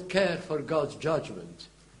 I don't care for God's judgment.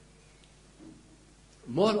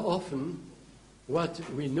 More often, what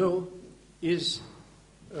we know is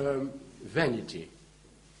vanity,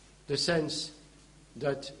 the sense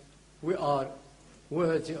that we are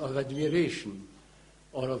worthy of admiration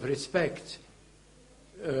or of respect.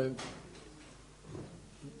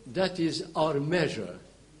 That is our measure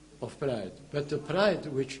of pride. But the pride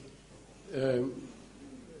which the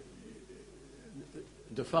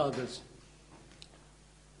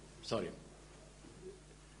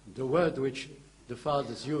word which the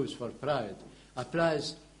fathers use for pride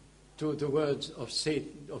applies to the words of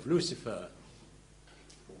Satan, of Lucifer.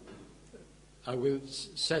 I will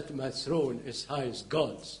set my throne as high as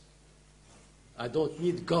God's. I don't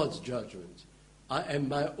need God's judgment. I am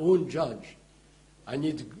my own judge. I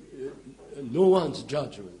need no one's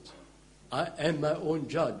judgment. I am my own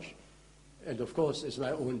judge. And of course, as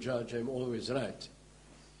my own judge, I'm always right.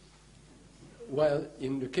 While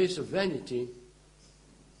in the case of vanity,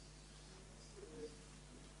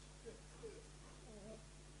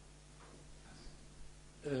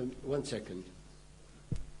 one second.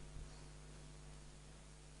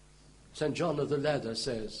 St. John of the Ladder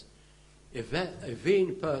says, a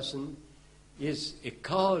vain person is a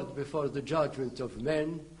coward before the judgment of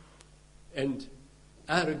men and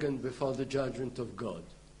arrogant before the judgment of God.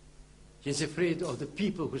 He's afraid of the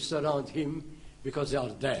people who surround him because they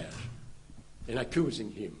are there and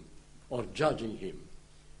accusing him or judging him.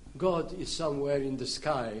 God is somewhere in the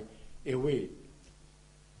sky away.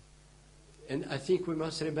 And I think we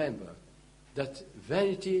must remember that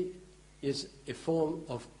vanity is a form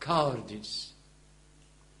of cowardice.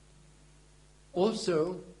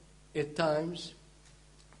 Also, at times,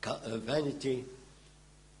 vanity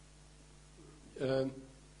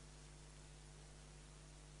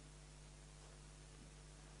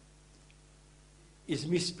is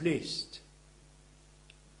misplaced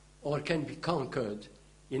or can be conquered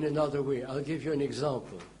in another way. I'll give you an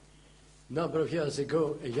example. A number of years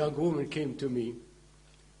ago, a young woman came to me,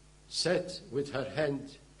 sat with her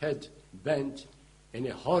head bent and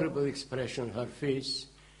a horrible expression on her face,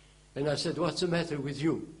 And I said, what's the matter with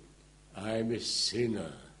you? I'm a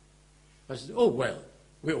sinner. I said, oh, well,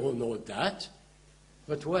 we all know that.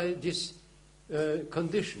 But why this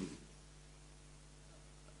condition?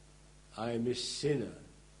 I'm a sinner.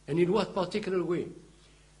 And in what particular way?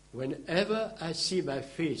 Whenever I see my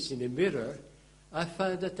face in a mirror, I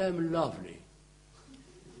find that I'm lovely.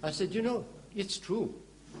 I said, you know, it's true.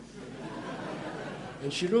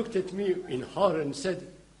 And she looked at me in horror and said,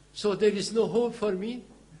 so there is no hope for me?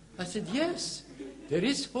 I said, yes, there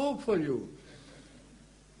is hope for you.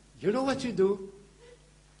 You know what you do?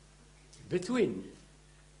 Between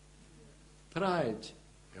pride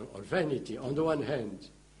or vanity on the one hand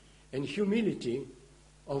and humility,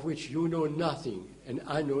 of which you know nothing and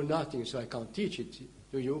I know nothing, so I can't teach it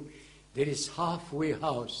to you, there is halfway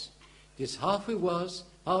house. This halfway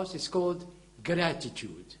house is called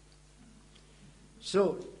gratitude.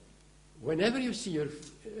 So whenever you see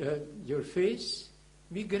your face,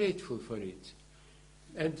 be grateful for it.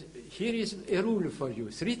 And here is a rule for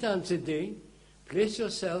you. 3 times a day, place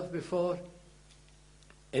yourself before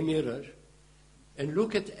a mirror and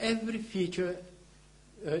look at every feature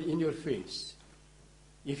in your face.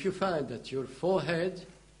 If you find that your forehead,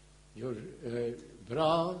 your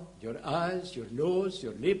brow, your eyes, your nose,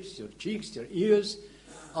 your lips, your cheeks, your ears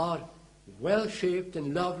are well-shaped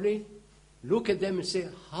and lovely, look at them and say,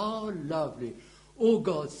 how lovely. Oh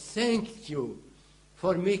God, thank you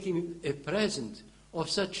for making a present of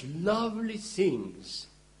such lovely things,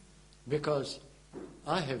 because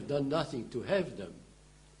I have done nothing to have them.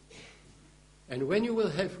 And when you will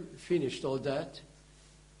have finished all that,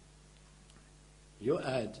 you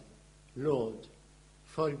add, Lord,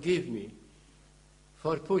 forgive me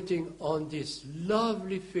for putting on this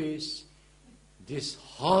lovely face this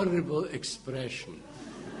horrible expression.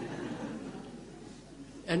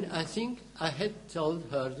 And I think I had told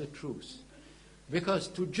her the truth. Because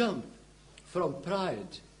to jump from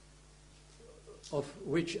pride, of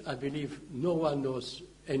which I believe no one knows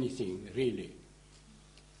anything really,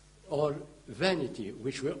 or vanity,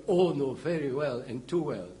 which we all know very well and too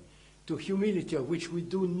well, to humility, of which we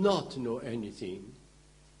do not know anything,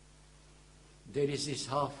 there is this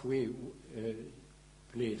halfway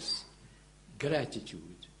place, gratitude.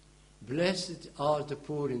 Blessed are the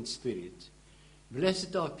poor in spirit.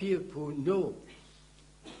 Blessed are people who know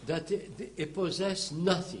that they possess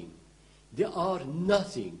nothing. They are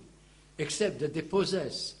nothing, except that they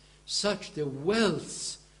possess such the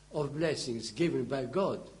wealth of blessings given by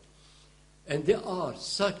God. And they are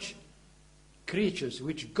such creatures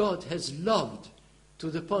which God has loved to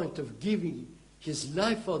the point of giving his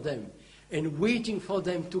life for them and waiting for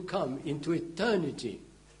them to come into eternity.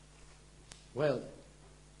 Well,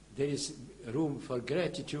 there is room for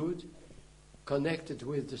gratitude connected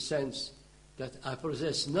with the sense that I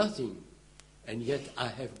possess nothing, and yet I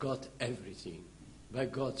have got everything by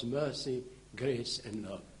God's mercy, grace, and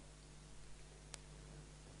love.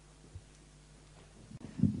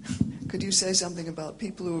 Could you say something about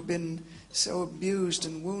people who have been so abused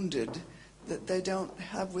and wounded that they don't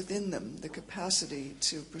have within them the capacity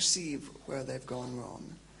to perceive where they've gone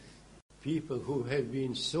wrong? People who have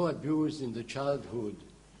been so abused in the childhood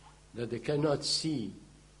that they cannot see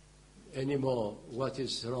anymore what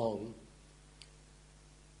is wrong,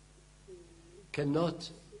 cannot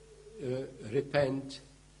repent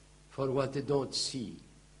for what they don't see.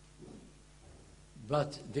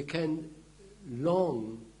 But they can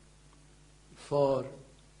long for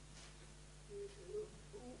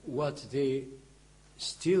what they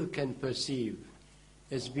still can perceive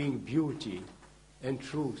as being beauty and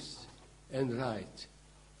truth and right,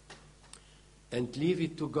 and leave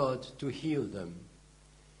it to God to heal them.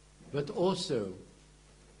 But also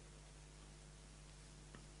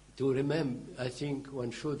to remember, I think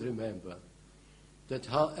one should remember that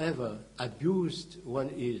however abused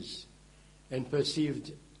one is and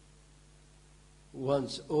perceived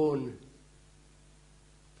one's own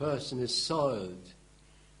person is soiled,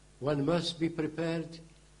 one must be prepared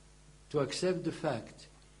to accept the fact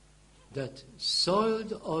that,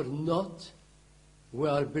 soiled or not, we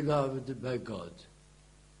are beloved by God.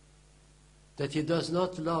 That he does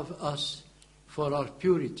not love us for our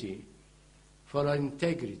purity, for our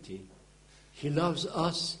integrity. He loves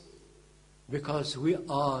us because we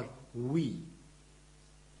are we.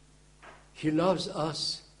 He loves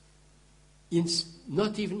us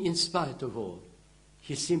not even in spite of all.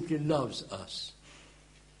 He simply loves us.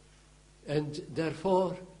 And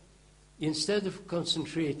therefore, instead of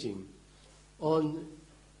concentrating on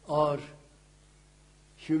our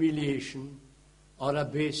humiliation, our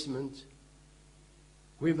abasement,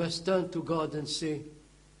 we must turn to God and say,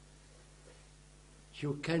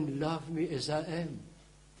 you can love me as I am.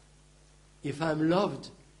 if I'm loved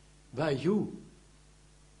by you,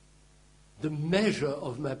 the measure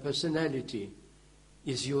of my personality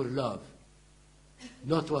is your love,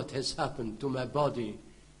 not what has happened to my body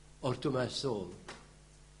or to my soul.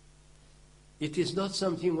 It is not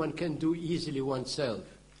something one can do easily oneself.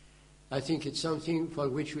 I think it's something for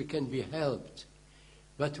which we can be helped.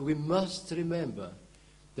 But we must remember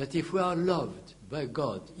that if we are loved by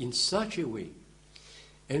God in such a way,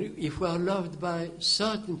 and if we are loved by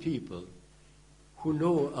certain people who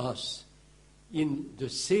know us in the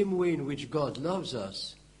same way in which God loves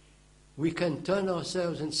us, we can turn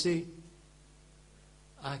ourselves and say,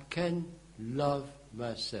 I can love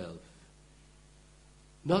myself.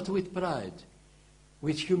 Not with pride,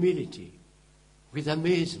 with humility, with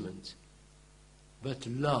amazement, but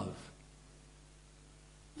love.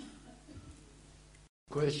 A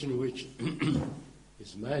question which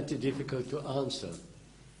is mighty difficult to answer,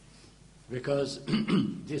 because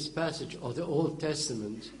this passage of the Old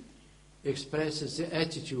Testament expresses the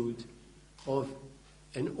attitude of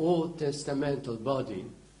an Old Testamental body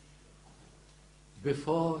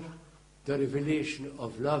before the revelation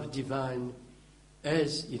of love divine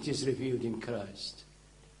as it is revealed in Christ.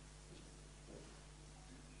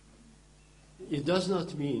 It does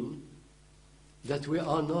not mean that we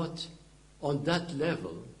are not on that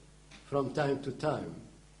level from time to time,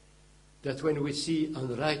 that when we see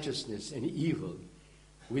unrighteousness and evil,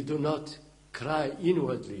 we do not cry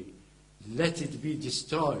inwardly, let it be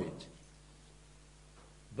destroyed.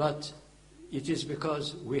 But it is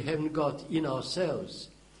because we haven't got in ourselves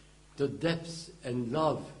the depth and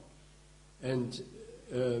love and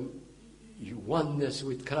oneness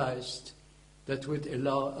with Christ that would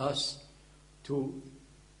allow us to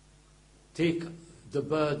take the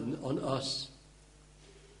burden on us.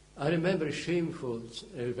 I remember a shameful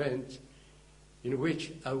event in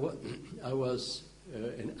which I was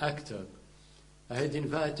an actor. I had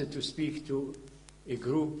invited to speak to a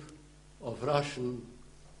group of Russian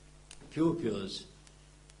pupils,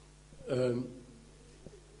 a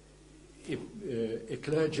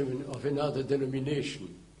clergyman of another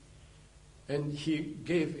denomination. And he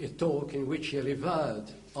gave a talk in which he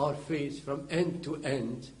reviled our faith from end to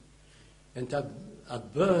end, and I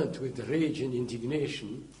burnt with rage and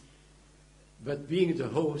indignation, but being the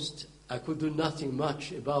host, I could do nothing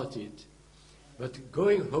much about it. But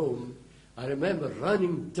going home, I remember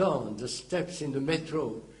running down the steps in the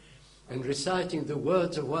metro and reciting the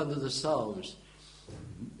words of one of the Psalms.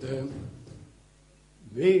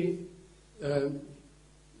 May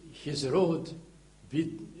his road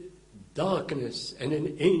be darkness and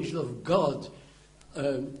an angel of God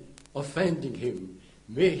offending him.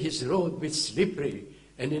 May his road be slippery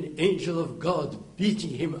and an angel of God beating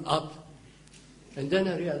him up. And then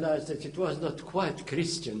I realized that it was not quite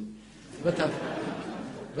Christian, but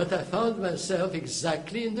I found myself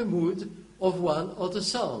exactly in the mood of one of the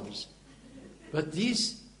Psalms. But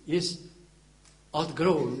this is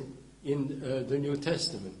outgrown in the New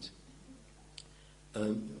Testament.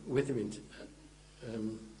 Wait a minute.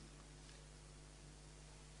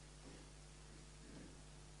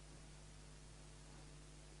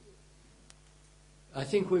 I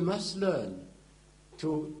think we must learn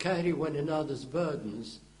to carry one another's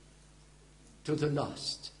burdens to the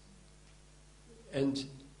last. And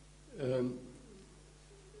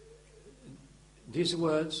these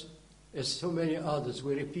words, as so many others,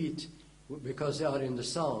 we repeat because they are in the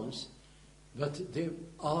Psalms, but they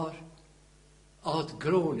are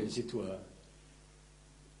outgrown, as it were.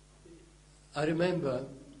 I remember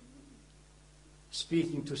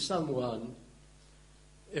speaking to someone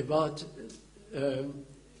about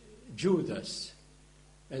Judas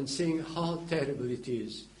and saying how terrible it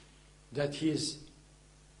is that he is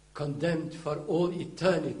condemned for all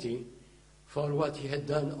eternity for what he had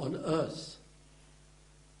done on earth.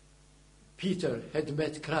 Peter had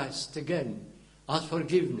met Christ again, ask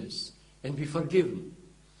forgiveness and be forgiven.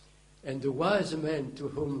 And the wise man to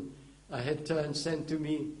whom I had turned said to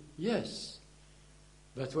me, yes,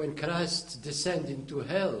 but when Christ descended into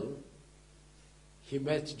hell, he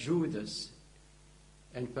met Judas,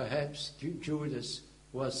 and perhaps Judas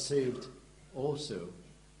was saved also.